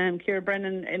 Ciara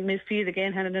Brennan in midfield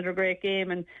again had another great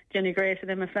game, and Jenny Grace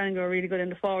and Emma Flanagan were really good in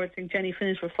the forwards. I think Jenny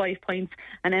finished with 5 points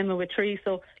and Emma with 3.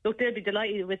 So look, they'll be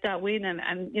delighted with that win,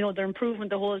 and they're improving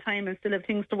the whole time and still have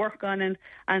things to work on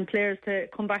and players to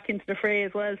come back into the fray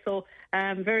as well. So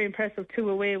very impressive 2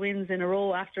 away wins in a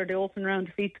row after the open round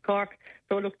defeat to Cork.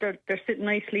 So look, they're sitting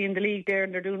nicely in the league there,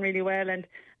 and they're doing really well. And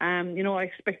I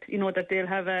expect that they'll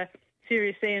have a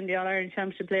serious say in the All-Ireland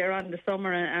Championship later on in the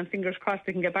summer, and fingers crossed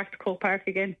they can get back to Croke Park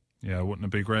again. Yeah, wouldn't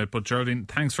it be great? But Geraldine,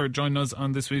 thanks for joining us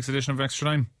on this week's edition of Extra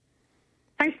Time.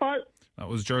 Thanks, Paul. That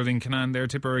was Geraldine Kinane there,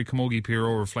 Tipperary Camogie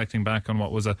PRO, reflecting back on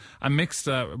what was a mixed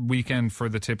weekend for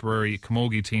the Tipperary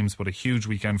Camogie teams, but a huge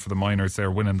weekend for the minors there,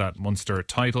 winning that Munster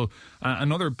title.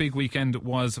 Another big weekend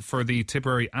was for the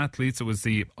Tipperary athletes. It was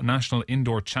the National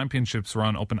Indoor Championships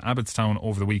run up in Abbottstown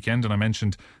over the weekend, and I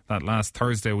mentioned that last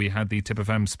Thursday we had the Tip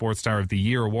FM Sports Star of the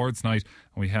Year awards night,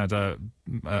 and we had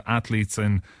athletes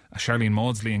in Charlene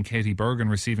Maudsley and Katie Bergen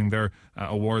receiving their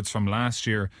awards from last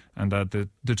year, and the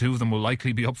two of them will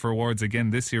likely be up for awards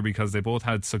again this year because they both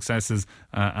had successes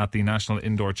at the National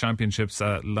Indoor Championships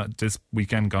this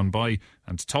weekend gone by.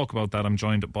 And to talk about that, I'm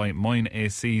joined by Moyne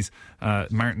AC's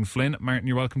Martin Flynn. Martin,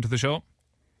 you're welcome to the show.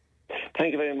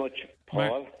 Thank you very much,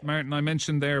 Paul. Martin, I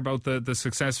mentioned there about the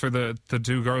success for the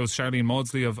two girls, Charlene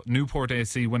Maudsley of Newport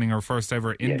AC winning her first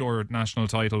ever indoor national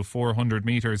title, 400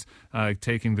 metres,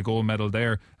 taking the gold medal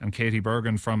there, and Katie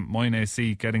Bergen from Moyne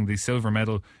AC getting the silver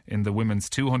medal in the women's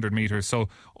 200 metres. So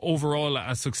overall,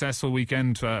 a successful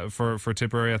weekend for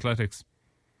Tipperary athletics.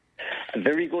 A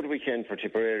very good weekend for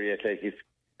Tipperary athletics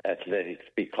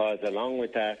because along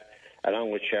with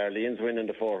Charlene's winning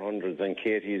the 400s and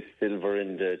Katie's silver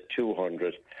in the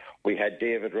 200, we had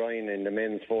David Ryan in the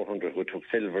men's 400 who took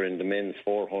silver in the men's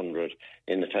 400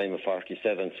 in the time of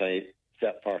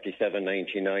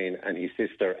 47.99, and his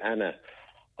sister Anna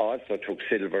also took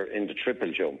silver in the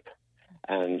triple jump.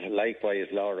 And likewise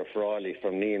Laura Frawley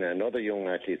from Nina, another young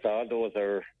athlete. All those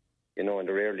are, in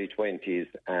their early 20s,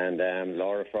 and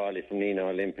Laura Frawley from Nina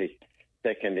Olympic,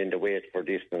 second in the weight for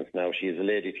distance. Now, she's a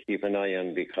lady to keep an eye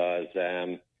on because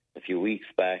a few weeks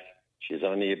back, she's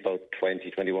only about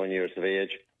 21 years of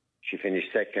age. She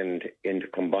finished second in the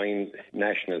combined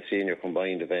national senior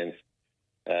combined events,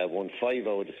 won 5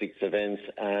 out of the 6 events,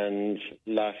 and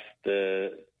lost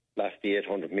the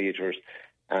 800 metres.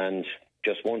 And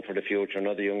just one for the future,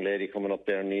 another young lady coming up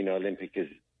there, Nina Olympic, is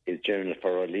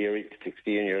Jennifer O'Leary,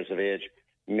 16 years of age,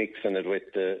 mixing it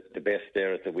with the best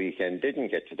there at the weekend. Didn't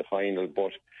get to the final,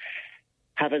 but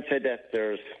having said that,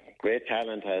 there's great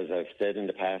talent, as I've said in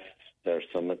the past. There's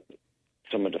some of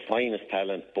the finest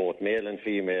talent, both male and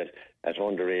female, at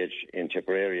underage in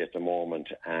Tipperary at the moment,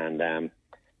 and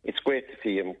it's great to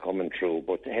see him coming through.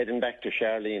 But heading back to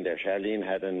Charlene there, Charlene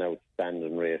had an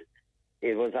outstanding race.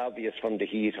 It was obvious from the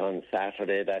heat on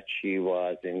Saturday that she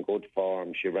was in good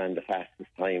form. She ran the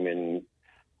fastest time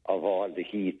of all the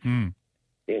heats in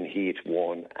Heat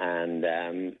 1, and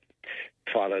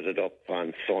followed it up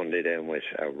on Sunday then with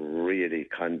a really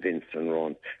convincing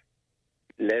run.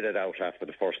 Led it out after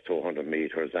the first 200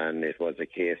 metres, and it was a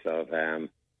case of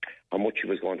how much she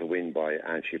was going to win by,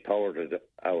 and she powered it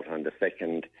out on the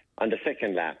second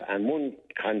lap and won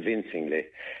convincingly.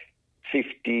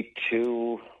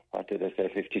 52.06, I think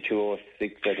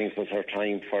was her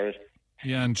time for it.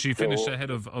 Yeah, and she finished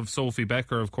ahead of Sophie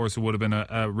Becker, of course, who would have been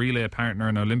a relay partner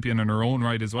and Olympian in her own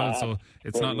right as well. So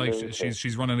it's not like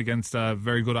she's running against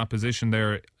very good opposition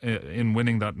there in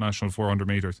winning that national 400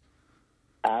 metres.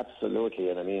 Absolutely,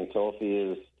 and I mean, Sophie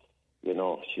is,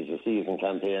 she's a seasoned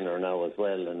campaigner now as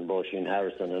well, and Roisin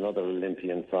Harrison, another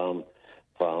Olympian from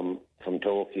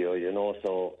Tokyo,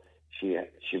 so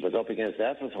she was up against,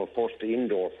 that was her first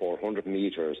indoor 400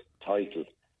 metres title,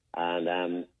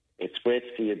 and it's great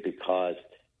to see it because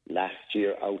last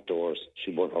year outdoors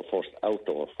she won her first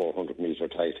outdoor 400 metre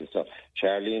title. So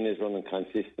Charlene is running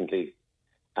consistently,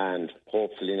 and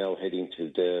hopefully now heading to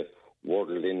the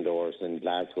World Indoors in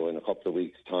Glasgow in a couple of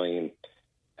weeks' time,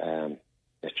 that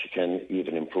she can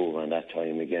even improve on that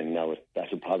time again. Now,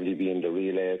 that'll probably be in the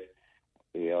relays.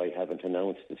 I haven't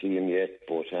announced the team yet,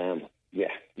 but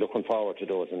looking forward to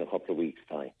those in a couple of weeks'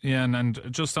 time. Yeah, and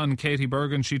just on Katie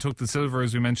Bergen, she took the silver,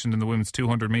 as we mentioned, in the women's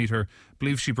 200 metre. I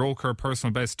believe she broke her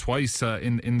personal best twice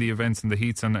in the events, in the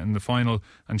heats and in the final,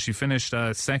 and she finished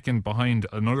second behind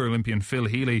another Olympian, Phil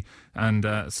Healy. And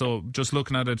so just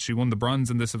looking at it, she won the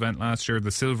bronze in this event last year,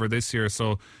 the silver this year,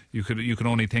 so you could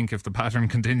only think if the pattern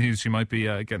continues she might be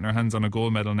getting her hands on a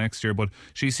gold medal next year. But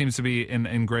she seems to be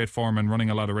in great form and running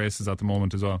a lot of races at the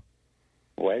moment as well.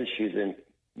 Well, she's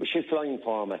flying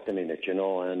form at the minute,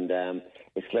 and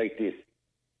it's like this.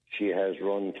 She has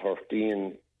run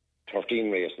 13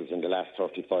 races in the last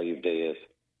 35 days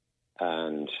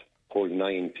and pulled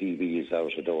 9 PBs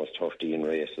out of those 13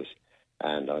 races.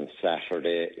 And on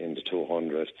Saturday in the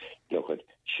 200,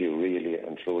 she really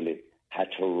and truly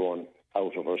had to run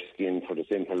out of her skin for the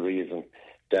simple reason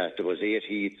that there was 8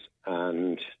 heats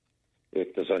and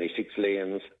there's only 6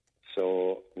 lanes,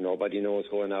 so nobody knows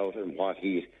going out in what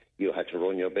heat. You had to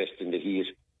run your best in the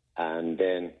heat and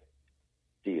then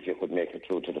see if you could make it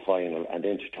through to the final, and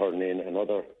then to turn in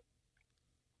another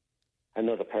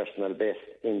another personal best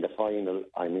in the final.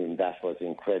 I mean, that was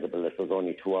incredible. It was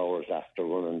only 2 hours after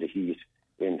running the heat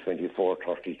in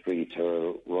 24:33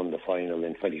 to run the final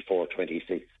in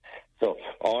 24:26. So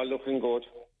all looking good.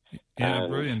 Yeah,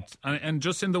 brilliant. And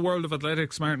just in the world of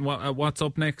athletics, Martin, what's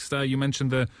up next? You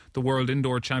mentioned the World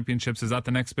Indoor Championships. Is that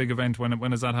the next big event?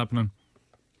 When is that happening?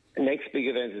 The next big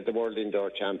event is the World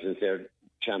Indoor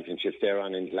Championships. They're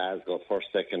on in Glasgow,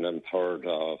 1st, 2nd and 3rd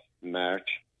of March.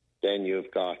 Then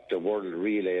you've got the World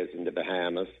Relays in the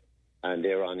Bahamas, and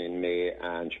they're on in May.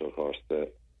 And, of course, the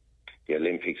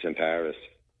Olympics in Paris,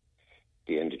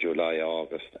 the end of July,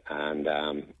 August. And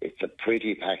it's a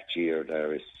pretty packed year.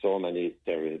 There is so many.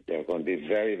 They're going to be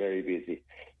very, very busy.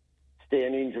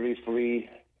 Staying injury-free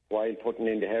while putting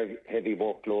in the heavy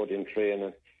workload in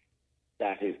training,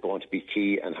 that is going to be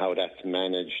key, and how that's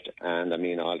managed. And, I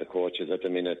mean, all the coaches at the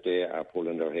minute, they are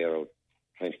pulling their hair out,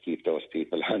 trying to keep those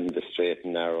people on the straight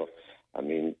and narrow. I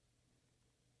mean,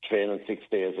 training 6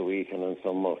 days a week, and on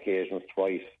some occasions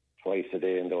twice a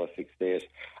day in those 6 days,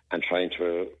 and trying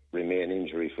to remain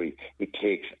injury-free. It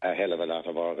takes a hell of a lot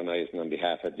of organising on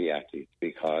behalf of the athletes,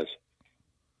 because,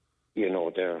 you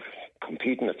know, they're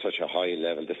competing at such a high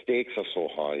level. The stakes are so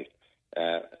high.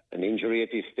 An injury at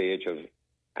this stage of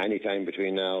any time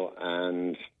between now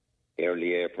and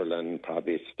early April, and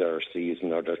probably it's their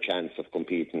season or their chance of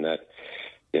competing at,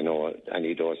 you know,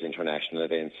 any of those international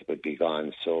events would be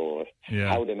gone. So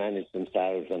how they manage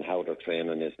themselves and how their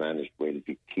training is managed will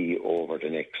be key over the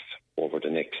next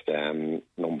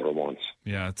number of months.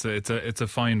 Yeah, it's a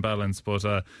fine balance, but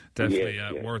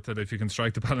definitely worth it if you can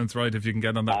strike the balance right. If you can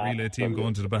get on that relay team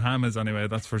going to the Bahamas, anyway,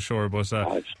 that's for sure. But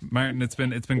Martin, it's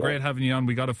been great having you on.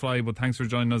 We got to fly, but thanks for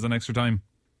joining us on Extra Time.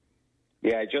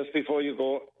 Yeah, just before you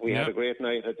go, we had a great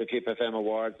night at the Tip FM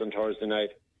Awards on Thursday night.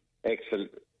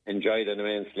 Excellent. Enjoyed it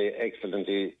immensely,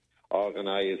 excellently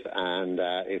organised, and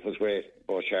it was great.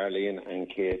 Both Charlene and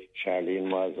Kate. Charlene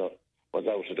was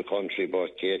out of the country,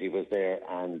 but Katie was there,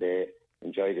 and they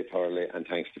enjoyed it thoroughly, and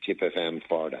thanks to Tip FM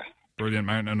for that. Brilliant,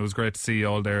 Martin, and it was great to see you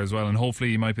all there as well, and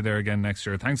hopefully you might be there again next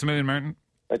year. Thanks a million, Martin.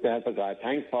 With the help of God.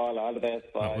 Thanks, Paul. All the best.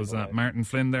 Bye. That was Martin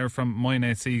Flynn there from Moyne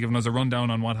AC, giving us a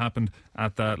rundown on what happened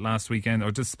at the last weekend,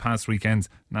 or this past weekend's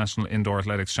National Indoor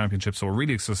Athletics Championship. So a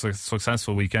really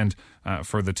successful weekend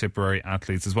for the Tipperary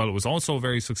athletes as well. It was also a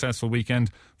very successful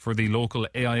weekend for the local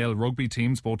AIL rugby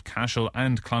teams, both Cashel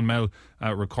and Clonmel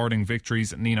recording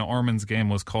victories. Nina Ormond's game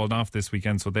was called off this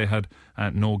weekend, so they had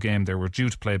no game. They were due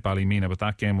to play Ballymena, but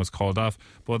that game was called off.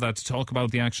 But to talk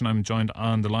about the action, I'm joined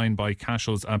on the line by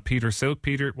Cashel's Peter Silke.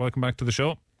 Peter, welcome back to the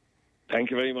show.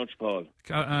 Thank you very much, Paul.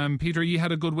 Peter, you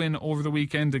had a good win over the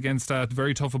weekend against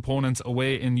very tough opponents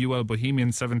away in UL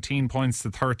Bohemian, 17 points to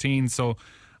 13. So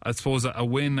I suppose a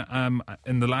win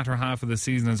in the latter half of the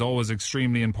season is always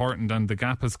extremely important, and the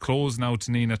gap has closed now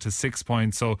to Nina to 6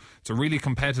 points. So it's a really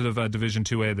competitive Division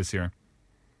 2A this year.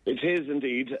 It is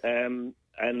indeed, and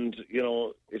you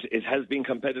know it has been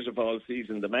competitive all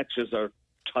season. The matches are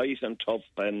tight and tough,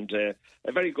 and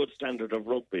a very good standard of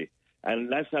rugby.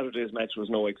 And last Saturday's match was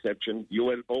no exception.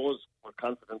 UL Bows were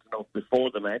confident enough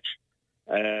before the match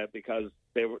because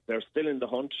they're still in the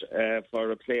hunt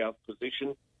for a playoff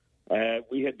position.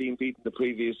 We had been beaten the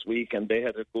previous week, and they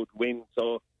had a good win.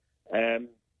 So,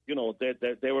 you know,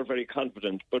 they were very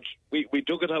confident. But we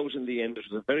dug it out in the end. It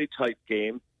was a very tight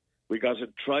game. We got a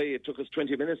try. It took us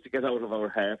 20 minutes to get out of our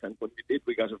half, and when we did,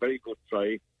 we got a very good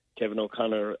try. Kevin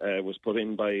O'Connor was put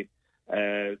in by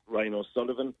Ryan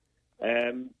O'Sullivan.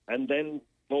 And then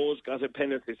Bows got a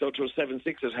penalty, so it was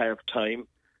 7-6 at half time.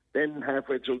 Then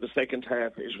halfway through the second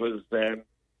half, it was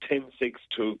 10-6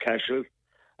 to Cashel.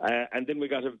 And then we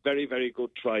got a very, very good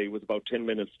try with about 10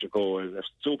 minutes to go. A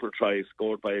super try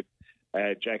scored by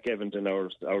Jack Evenden,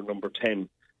 our number 10.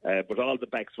 But all the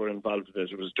backs were involved in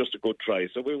it. It was just a good try.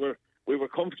 So we were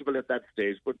comfortable at that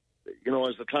stage. But, you know,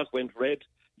 as the clock went red,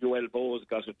 UL Bows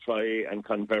got a try and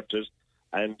converted,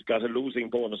 and got a losing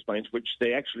bonus point, which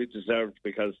they actually deserved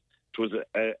because it was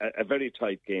a very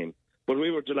tight game. But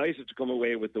we were delighted to come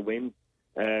away with the win.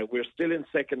 We're still in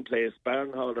second place.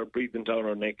 Barnhall are breathing down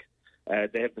our neck.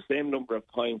 They have the same number of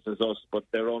points as us, but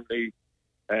they're only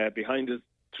behind us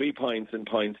 3 points in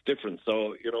points difference.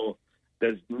 So, you know,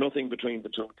 there's nothing between the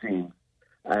two teams.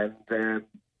 And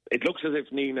it looks as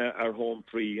if Nina are home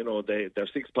free. You know, they're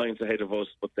 6 points ahead of us,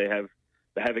 but they have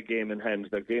a game in hand.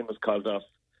 Their game was called off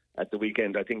at the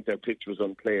weekend. I think their pitch was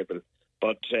unplayable.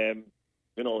 But, you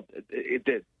know,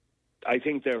 I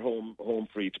think they're home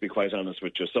free, to be quite honest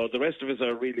with you. So the rest of us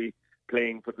are really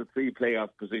playing for the 3 playoff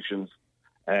positions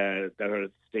that are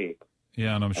at stake.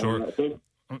 Yeah, and I'm sure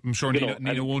I'm sure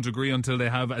Nina won't agree until they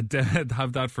have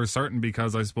that for certain,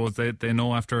 because I suppose they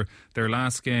know after their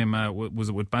last game, was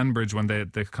it with Banbridge, when they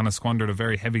kind of squandered a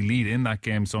very heavy lead in that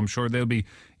game, so I'm sure they'll be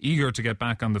eager to get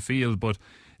back on the field. But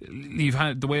you've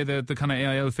had the way the kind of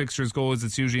AIL fixtures go is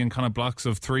it's usually in kind of blocks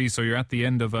of 3, so you're at the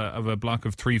end of a block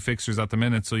of 3 fixtures at the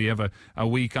minute, so you have a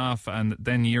week off, and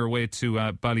then you're away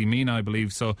to Ballymena, I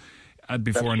believe, so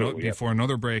before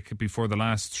another break before the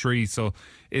last 3, so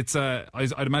it's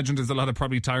I'd imagine there's a lot of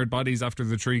probably tired bodies after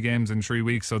the 3 games in 3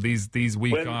 weeks, so these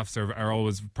week offs are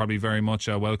always probably very much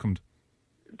welcomed.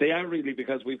 They are really,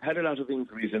 because we've had a lot of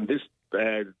injuries in this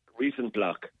recent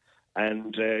block.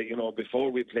 And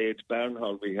before we played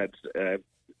Barnhall, we had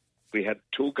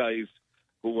 2 guys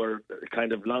who were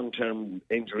kind of long-term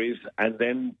injuries, and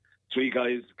then 3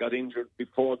 guys got injured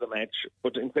before the match.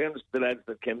 But in fairness to the lads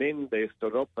that came in, they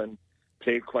stood up and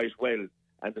played quite well.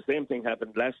 And the same thing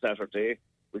happened last Saturday.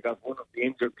 We got one of the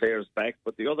injured players back,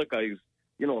 but the other guys,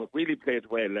 really played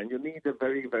well. And you need a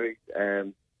very, very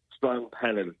strong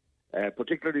panel,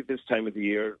 particularly this time of the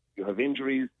year. You have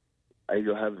injuries.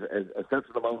 You have a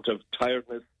certain amount of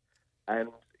tiredness, and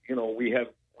we have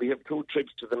 2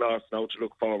 trips to the north now to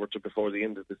look forward to before the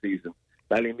end of the season.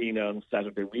 Ballymena on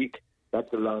Saturday week,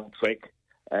 that's a long trek.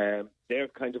 They're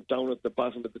kind of down at the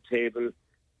bottom of the table.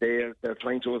 They're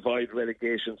trying to avoid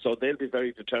relegation, so they'll be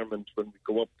very determined when we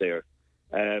go up there.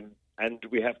 And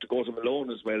we have to go to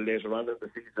Malone as well later on in the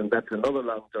season. That's another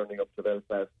long journey up to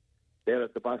Belfast. They're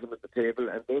at the bottom of the table,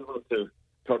 and they want to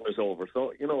turn us over.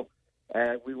 So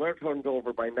we were turned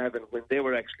over by Navan when they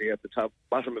were actually at the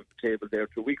bottom of the table there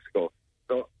 2 weeks ago.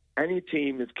 So any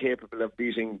team is capable of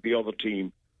beating the other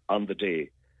team on the day.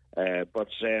 But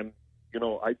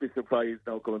I'd be surprised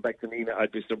now, coming back to Nina,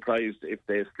 I'd be surprised if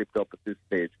they slipped up at this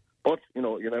stage. But,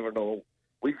 you never know.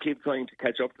 We keep trying to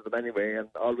catch up to them anyway, and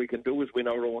all we can do is win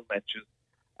our own matches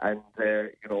and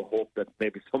hope that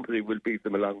maybe somebody will beat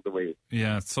them along the way.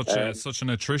 Yeah, it's such an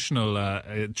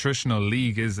attritional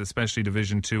league is, especially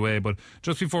Division 2A. But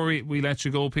just before we let you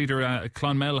go, Peter,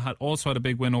 Clonmel had a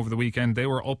big win over the weekend. They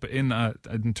were up in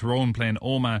Tyrone playing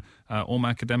Oma. Oma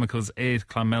Academicals 8,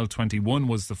 Clonmel 21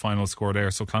 was the final score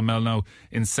there. So Clonmel now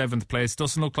in 7th place.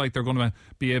 Doesn't look like they're going to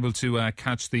be able to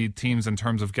catch the teams in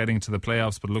terms of getting to the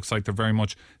playoffs, but it looks like they're very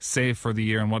much safe for the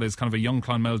year. And what is kind of a young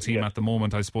Clonmel team at the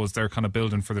moment, I suppose they're kind of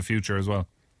building for the future as well.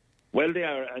 Well, they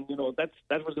are, and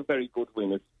that was a very good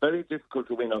win. It's very difficult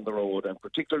to win on the road, and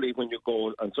particularly when you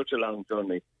go on such a long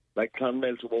journey. Like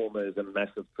Clonmel to Oma is a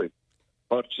massive trip.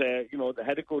 But they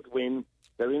had a good win.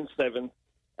 They're in 7th,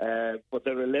 but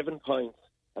they're 11 points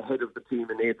ahead of the team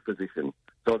in 8th position.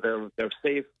 So they're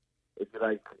safe, if you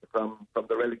like, from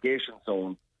the relegation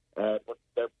zone. But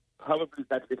they're probably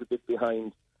that little bit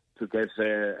behind to get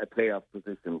a playoff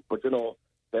position. But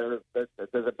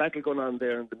there's a battle going on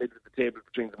there in the middle of the table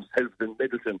between themselves and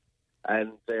Middleton,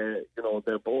 and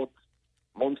they're both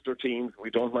Munster teams. We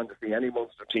don't want to see any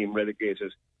Munster team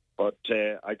relegated, but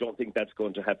I don't think that's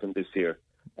going to happen this year.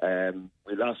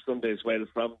 We lost Sunday as well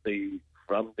from the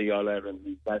All Ireland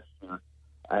League last year,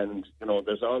 and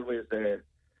there's always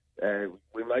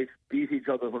we might beat each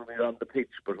other when we're on the pitch,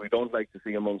 but we don't like to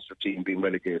see a Munster team being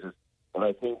relegated. And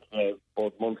I think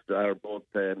both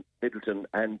Middleton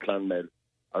and Clonmel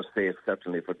are safe,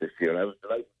 certainly, for this year. I was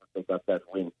delighted that they got that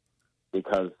win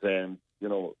because,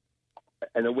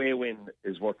 an away win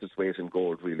is worth its weight in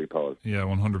gold, really, Paul. Yeah,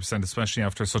 100%, especially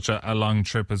after such a long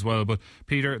trip as well. But,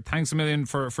 Peter, thanks a million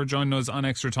for joining us on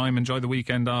Extra Time. Enjoy the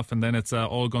weekend off, and then it's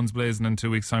all guns blazing in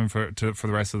 2 weeks' time for the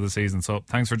rest of the season. So,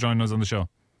 thanks for joining us on the show.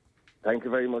 Thank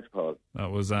you very much, Paul. That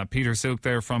was Peter Silke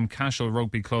there from Cashel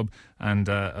Rugby Club, and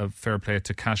a fair play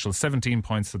to Cashel. 17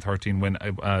 points to 13 win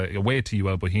away to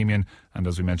UL Bohemian, and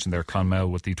as we mentioned there,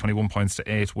 Clonmel with the 21 points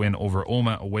to 8 win over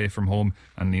Oma away from home,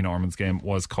 and Nina Ormond's game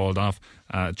was called off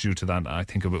due to that. I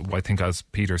think as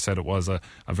Peter said, it was a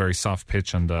very soft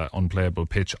pitch and unplayable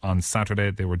pitch on Saturday.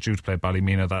 They were due to play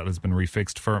Ballymena. That has been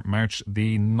refixed for March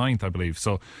the 9th, I believe.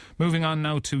 So moving on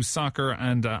now to soccer,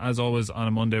 and as always on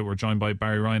a Monday we're joined by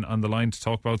Barry Ryan on the line to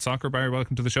talk about soccer. Barry,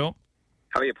 welcome to the show.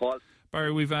 How are you, Paul?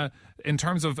 Barry, we've in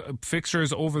terms of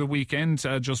fixtures over the weekend,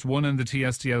 just one in the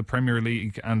TSDL Premier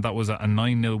League, and that was a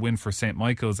 9-0 win for St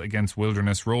Michael's against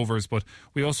Wilderness Rovers. But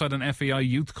we also had an FAI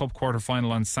Youth Cup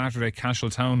quarter-final on Saturday.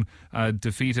 Castletown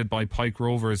defeated by Pike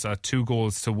Rovers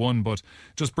 2-1. But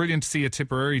just brilliant to see a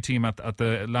Tipperary team at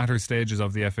the latter stages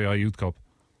of the FAI Youth Cup.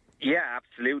 Yeah,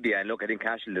 absolutely. And look, I think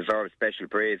Cashel deserves special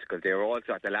praise because they were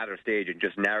also at the latter stage and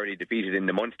just narrowly defeated in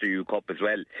the Munster U Cup as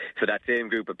well. So that same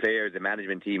group of players, the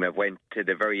management team, have went to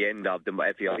the very end of the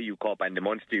FAI U Cup and the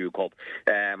Munster U Cup,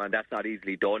 and that's not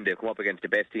easily done. They've come up against the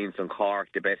best teams from Cork,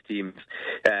 the best teams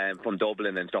from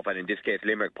Dublin and stuff, and in this case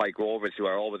Limerick Pike Rovers, who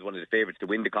are always one of the favourites to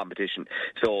win the competition.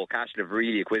 So Cashel have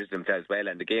really acquitted themselves well,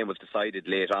 and the game was decided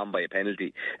late on by a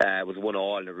penalty. It was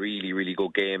 1-1, a really, really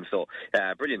good game. So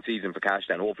brilliant season for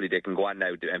Cashel, and hopefully they can go on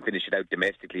now and finish it out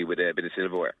domestically with a bit of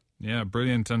silverware. Yeah,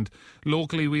 brilliant. And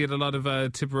locally we had a lot of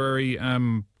Tipperary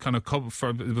kind of cup.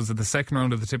 It was the second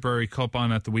round of the Tipperary Cup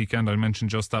on at the weekend. I mentioned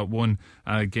just that one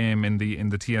game in the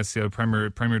TSCL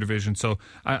Premier Division. So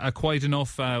quite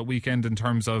enough weekend in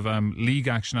terms of league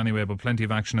action anyway, but plenty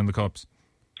of action in the cups.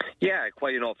 Yeah,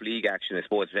 quite enough league action. I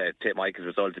suppose St Michael's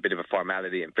result is a bit of a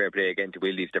formality, and fair play again to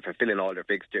Willies. They're fulfilling all their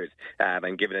fixtures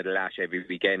and giving it a lash every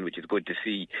weekend, which is good to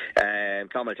see.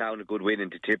 Clonmel a good win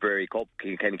into Tipperary Cup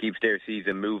kind of keeps their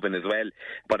season moving as well.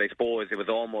 But I suppose it was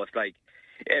almost like,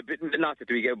 not that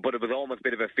weekend, but it was almost a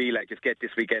bit of a feel like just get this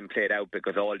weekend played out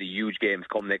because all the huge games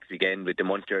come next weekend with the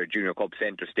Munster Junior Cup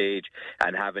centre stage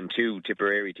and having two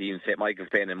Tipperary teams, St Michael's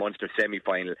playing a Munster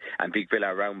semi-final and Peakville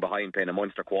around behind playing a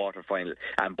Munster quarter-final,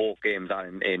 and both games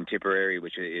on in Tipperary,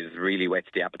 which is really whets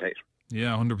the appetite.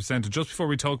 Yeah, 100%. Just before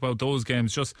we talk about those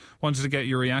games, just wanted to get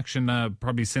your reaction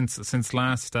probably since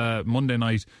last Monday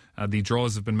night. The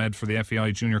draws have been made for the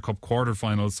FAI Junior Cup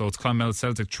quarter-finals. So it's Clonmel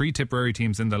Celtic, 3 Tipperary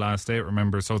teams in the last 8,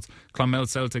 remember. So it's Clonmel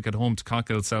Celtic at home to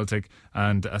Cockhill Celtic,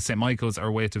 and St Michael's are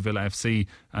away to Villa FC,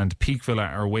 and Peakville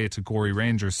are away to Gorey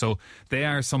Rangers. So they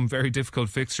are some very difficult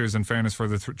fixtures, in fairness, for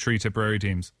the 3 Tipperary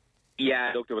teams.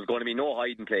 Yeah, look, there was going to be no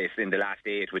hiding place in the last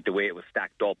 8 with the way it was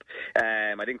stacked up.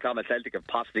 I think Clonmel Celtic have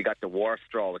possibly got the worst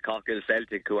draw with Cockhill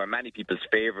Celtic, who are many people's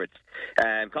favourites.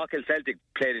 Cockhill Celtic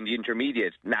played in the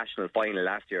intermediate national final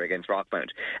last year against Rockmount,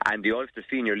 and the Ulster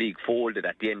Senior League folded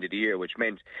at the end of the year, which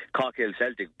meant Cockhill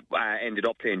Celtic ended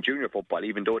up playing junior football,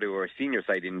 even though they were a senior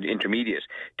side in intermediate.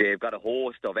 They've got a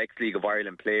host of ex-League of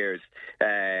Ireland players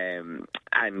and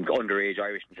underage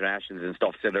Irish internationals and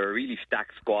stuff, so they're a really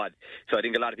stacked squad. So I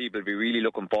think a lot of people will be really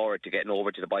looking forward to getting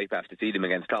over to the bypass to see them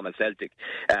against Clonmel Celtic.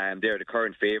 They're the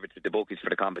current favourites with the bookies for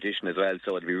the competition as well,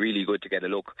 so it'll be really good to get a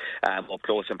look up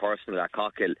close and personal at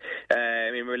Cockhill.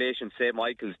 In relation to St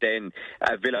Michael's then,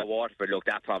 Villa Waterford, look,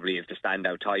 that probably is the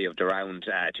standout tie of the round.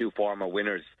 2 former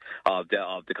winners of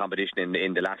the competition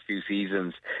in the last few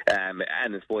seasons, and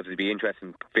I suppose it'll be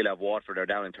interesting. Villa Waterford are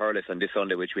down in Thurles on this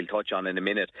Sunday, which we'll touch on in a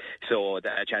minute, so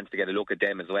a chance to get a look at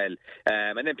them as well.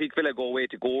 And then Peakville go away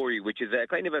to Gorey, which is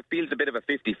feels a bit of a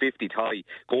 50-50 tie.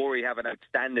 Gorey have an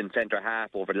outstanding centre half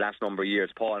over the last number of years,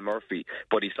 Paul Murphy,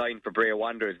 but he signed for Bray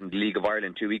Wanderers in the League of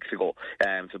Ireland 2 weeks ago.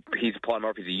 So Paul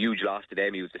Murphy's a huge loss to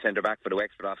them. He was the centre back for the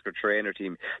Wexford Oscar trainer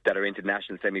team that are into the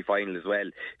national semi-final as well.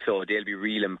 So they'll be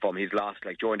reeling from his loss.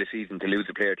 Like during the season, to lose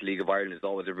a player to League of Ireland is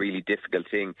always a really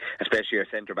difficult thing, especially your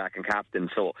centre back and captain.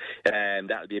 So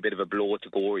that'll be a bit of a blow to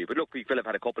Gorey. But look, Peakville have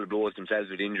had a couple of blows themselves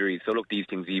with injuries, so look, these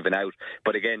things even out.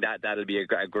 But again, that'll be a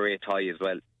great tie as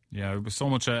well. Yeah, there was so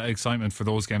much excitement for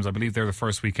those games. I believe they're the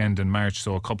first weekend in March,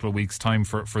 so a couple of weeks' time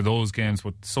for those games.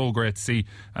 But so great to see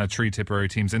 3 Tipperary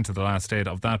teams into the last 8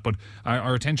 of that. But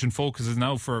our attention focuses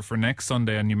now for next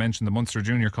Sunday, and you mentioned the Munster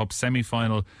Junior Cup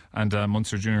semi-final and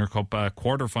Munster Junior Cup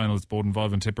quarter-finals, both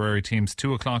involving Tipperary teams.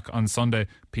 2 o'clock on Sunday,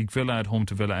 Peakville at home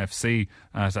to Villa FC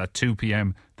at 2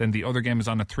 p.m. Then the other game is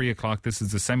on at 3 o'clock. This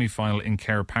is the semi-final in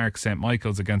Kerr Park, St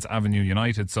Michael's against Avenue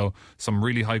United. So some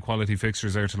really high-quality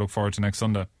fixtures there to look forward to next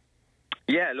Sunday.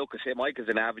 Yeah, look, St Michael's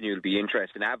and Avenue will be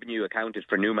interesting. Avenue accounted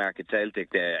for Newmarket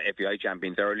Celtic, the FAI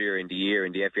champions, earlier in the year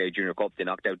in the FAI Junior Cup. They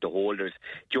knocked out the holders.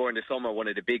 During the summer, one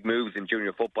of the big moves in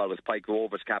junior football was Pike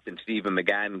Rovers captain Stephen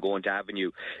McGann going to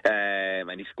Avenue,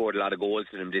 and he scored a lot of goals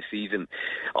for them this season.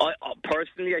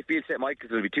 Personally, I feel St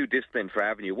Michael's will be too disciplined for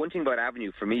Avenue. One thing about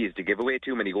Avenue for me is to give away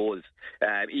too many goals.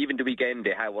 Even the weekend,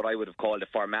 they had what I would have called a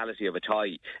formality of a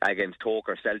tie against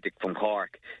Toker Celtic from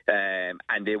Cork,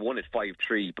 and they won it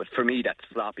 5-3. But for me, that's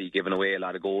sloppy, giving away a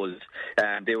lot of goals.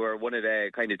 They were one of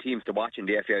the kind of teams to watch in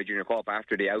the FAI Junior Cup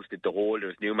after they ousted the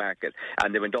holders, Newmarket,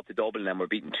 and they went up to Dublin and were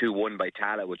beaten 2-1 by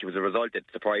Tala, which was a result that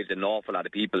surprised an awful lot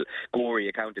of people. Gorey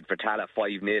accounted for Tala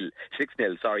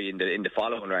 6-0 in the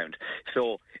following round.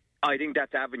 So I think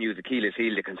that's Avenue's Achilles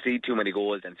heel. They concede too many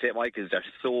goals, and St Michael's are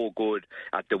so good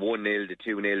at the 1-0, the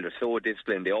 2-0. They're so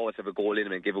disciplined. They always have a goal in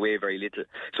them and give away very little.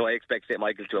 So I expect St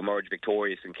Michael's to emerge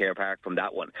victorious in Kerr Park from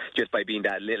that one, just by being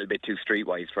that little bit too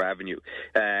streetwise for Avenue.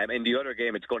 In the other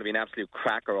game, it's going to be an absolute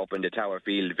cracker up in the Tower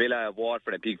Field. Villa,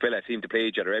 Waterford and Peak Villa seem to play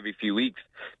each other every few weeks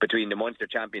between the Munster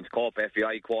Champions Cup,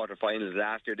 FAI quarter-finals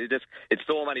last year. It's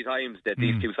so many times that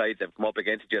these two sides have come up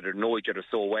against each other, know each other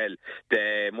so well.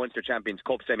 The Munster Champions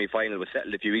Cup semi-final was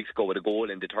settled a few weeks ago with a goal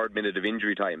in the 3rd minute of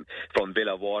injury time from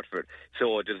Villa Waterford.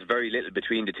 So there's very little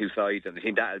between the two sides, and I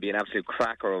think that'll be an absolute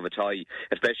cracker of a tie,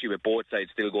 especially with both sides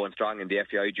still going strong in the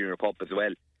FAI Junior Cup as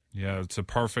well. Yeah, it's a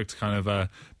perfect kind of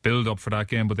build-up for that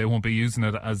game, but they won't be using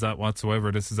it as that whatsoever.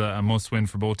 This is a must-win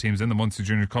for both teams in the Munster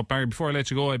Junior Cup. Barry, before I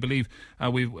let you go, I believe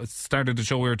we started the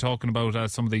show, we were talking about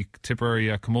some of the Tipperary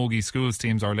Camogie schools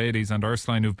teams, Our Ladies and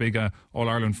Ursuline, who've big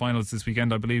All-Ireland finals this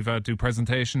weekend. I believe do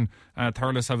presentation.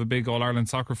 Thurles have a big All-Ireland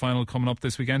soccer final coming up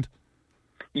this weekend.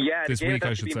 Yeah, this the game week, I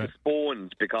has should been say.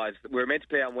 Postponed because we were meant to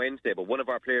play on Wednesday, but one of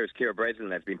our players, Ciara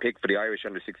Breslin, has been picked for the Irish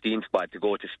under-16 squad to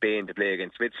go to Spain to play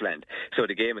against Switzerland. So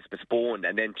the game is postponed,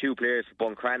 and then 2 players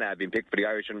from Buncrana have been picked for the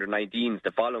Irish under-19s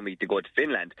the following week to go to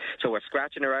Finland. So we're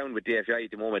scratching around with the FAI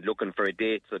at the moment looking for a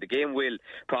date. So the game will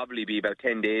probably be about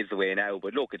 10 days away now,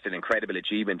 but look, it's an incredible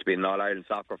achievement to be in an All-Ireland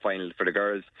soccer final for the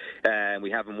girls.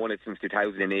 We haven't won it since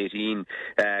 2018.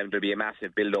 There'll be a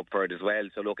massive build-up for it as well.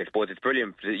 So look, I suppose it's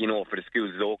brilliant, for the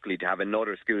schools locally to have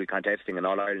another school contesting an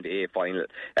All-Ireland A final,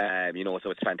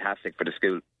 so it's fantastic for the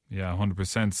school. Yeah,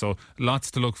 100%. So lots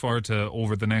to look forward to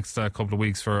over the next couple of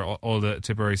weeks for all the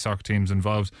Tipperary soccer teams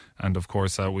involved. And of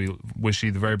course, we wish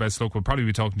you the very best luck. We'll probably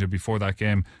be talking to you before that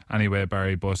game anyway,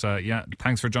 Barry. But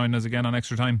thanks for joining us again on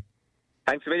Extra Time.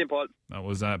 Thanks a million, Paul. That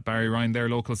was Barry Ryan, their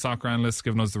local soccer analyst,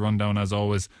 giving us the rundown as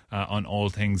always on all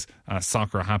things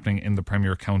soccer happening in the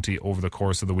Premier County over the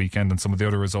course of the weekend. And some of the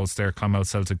other results there: Clonmel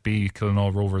Celtic B,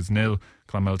 Killinall Rovers 0,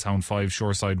 Clonmel Town 5,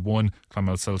 Shoreside 1,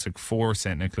 Clonmel Celtic 4,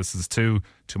 St Nicholas's 2,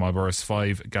 Tumulburris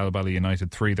 5, Galbally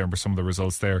United 3. There were some of the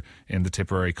results there in the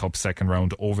Tipperary Cup second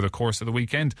round over the course of the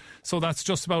weekend. So that's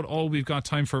just about all we've got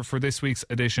time for this week's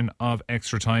edition of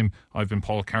Extra Time. I've been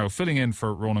Paul Carroll, filling in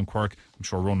for Ronan Quirke. I'm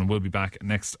sure Ronan will be back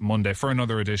next Monday for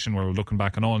another edition where we're looking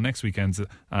back on all next weekend's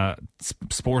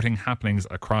sporting happenings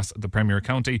across the Premier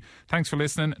County. Thanks for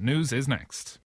listening. News is next.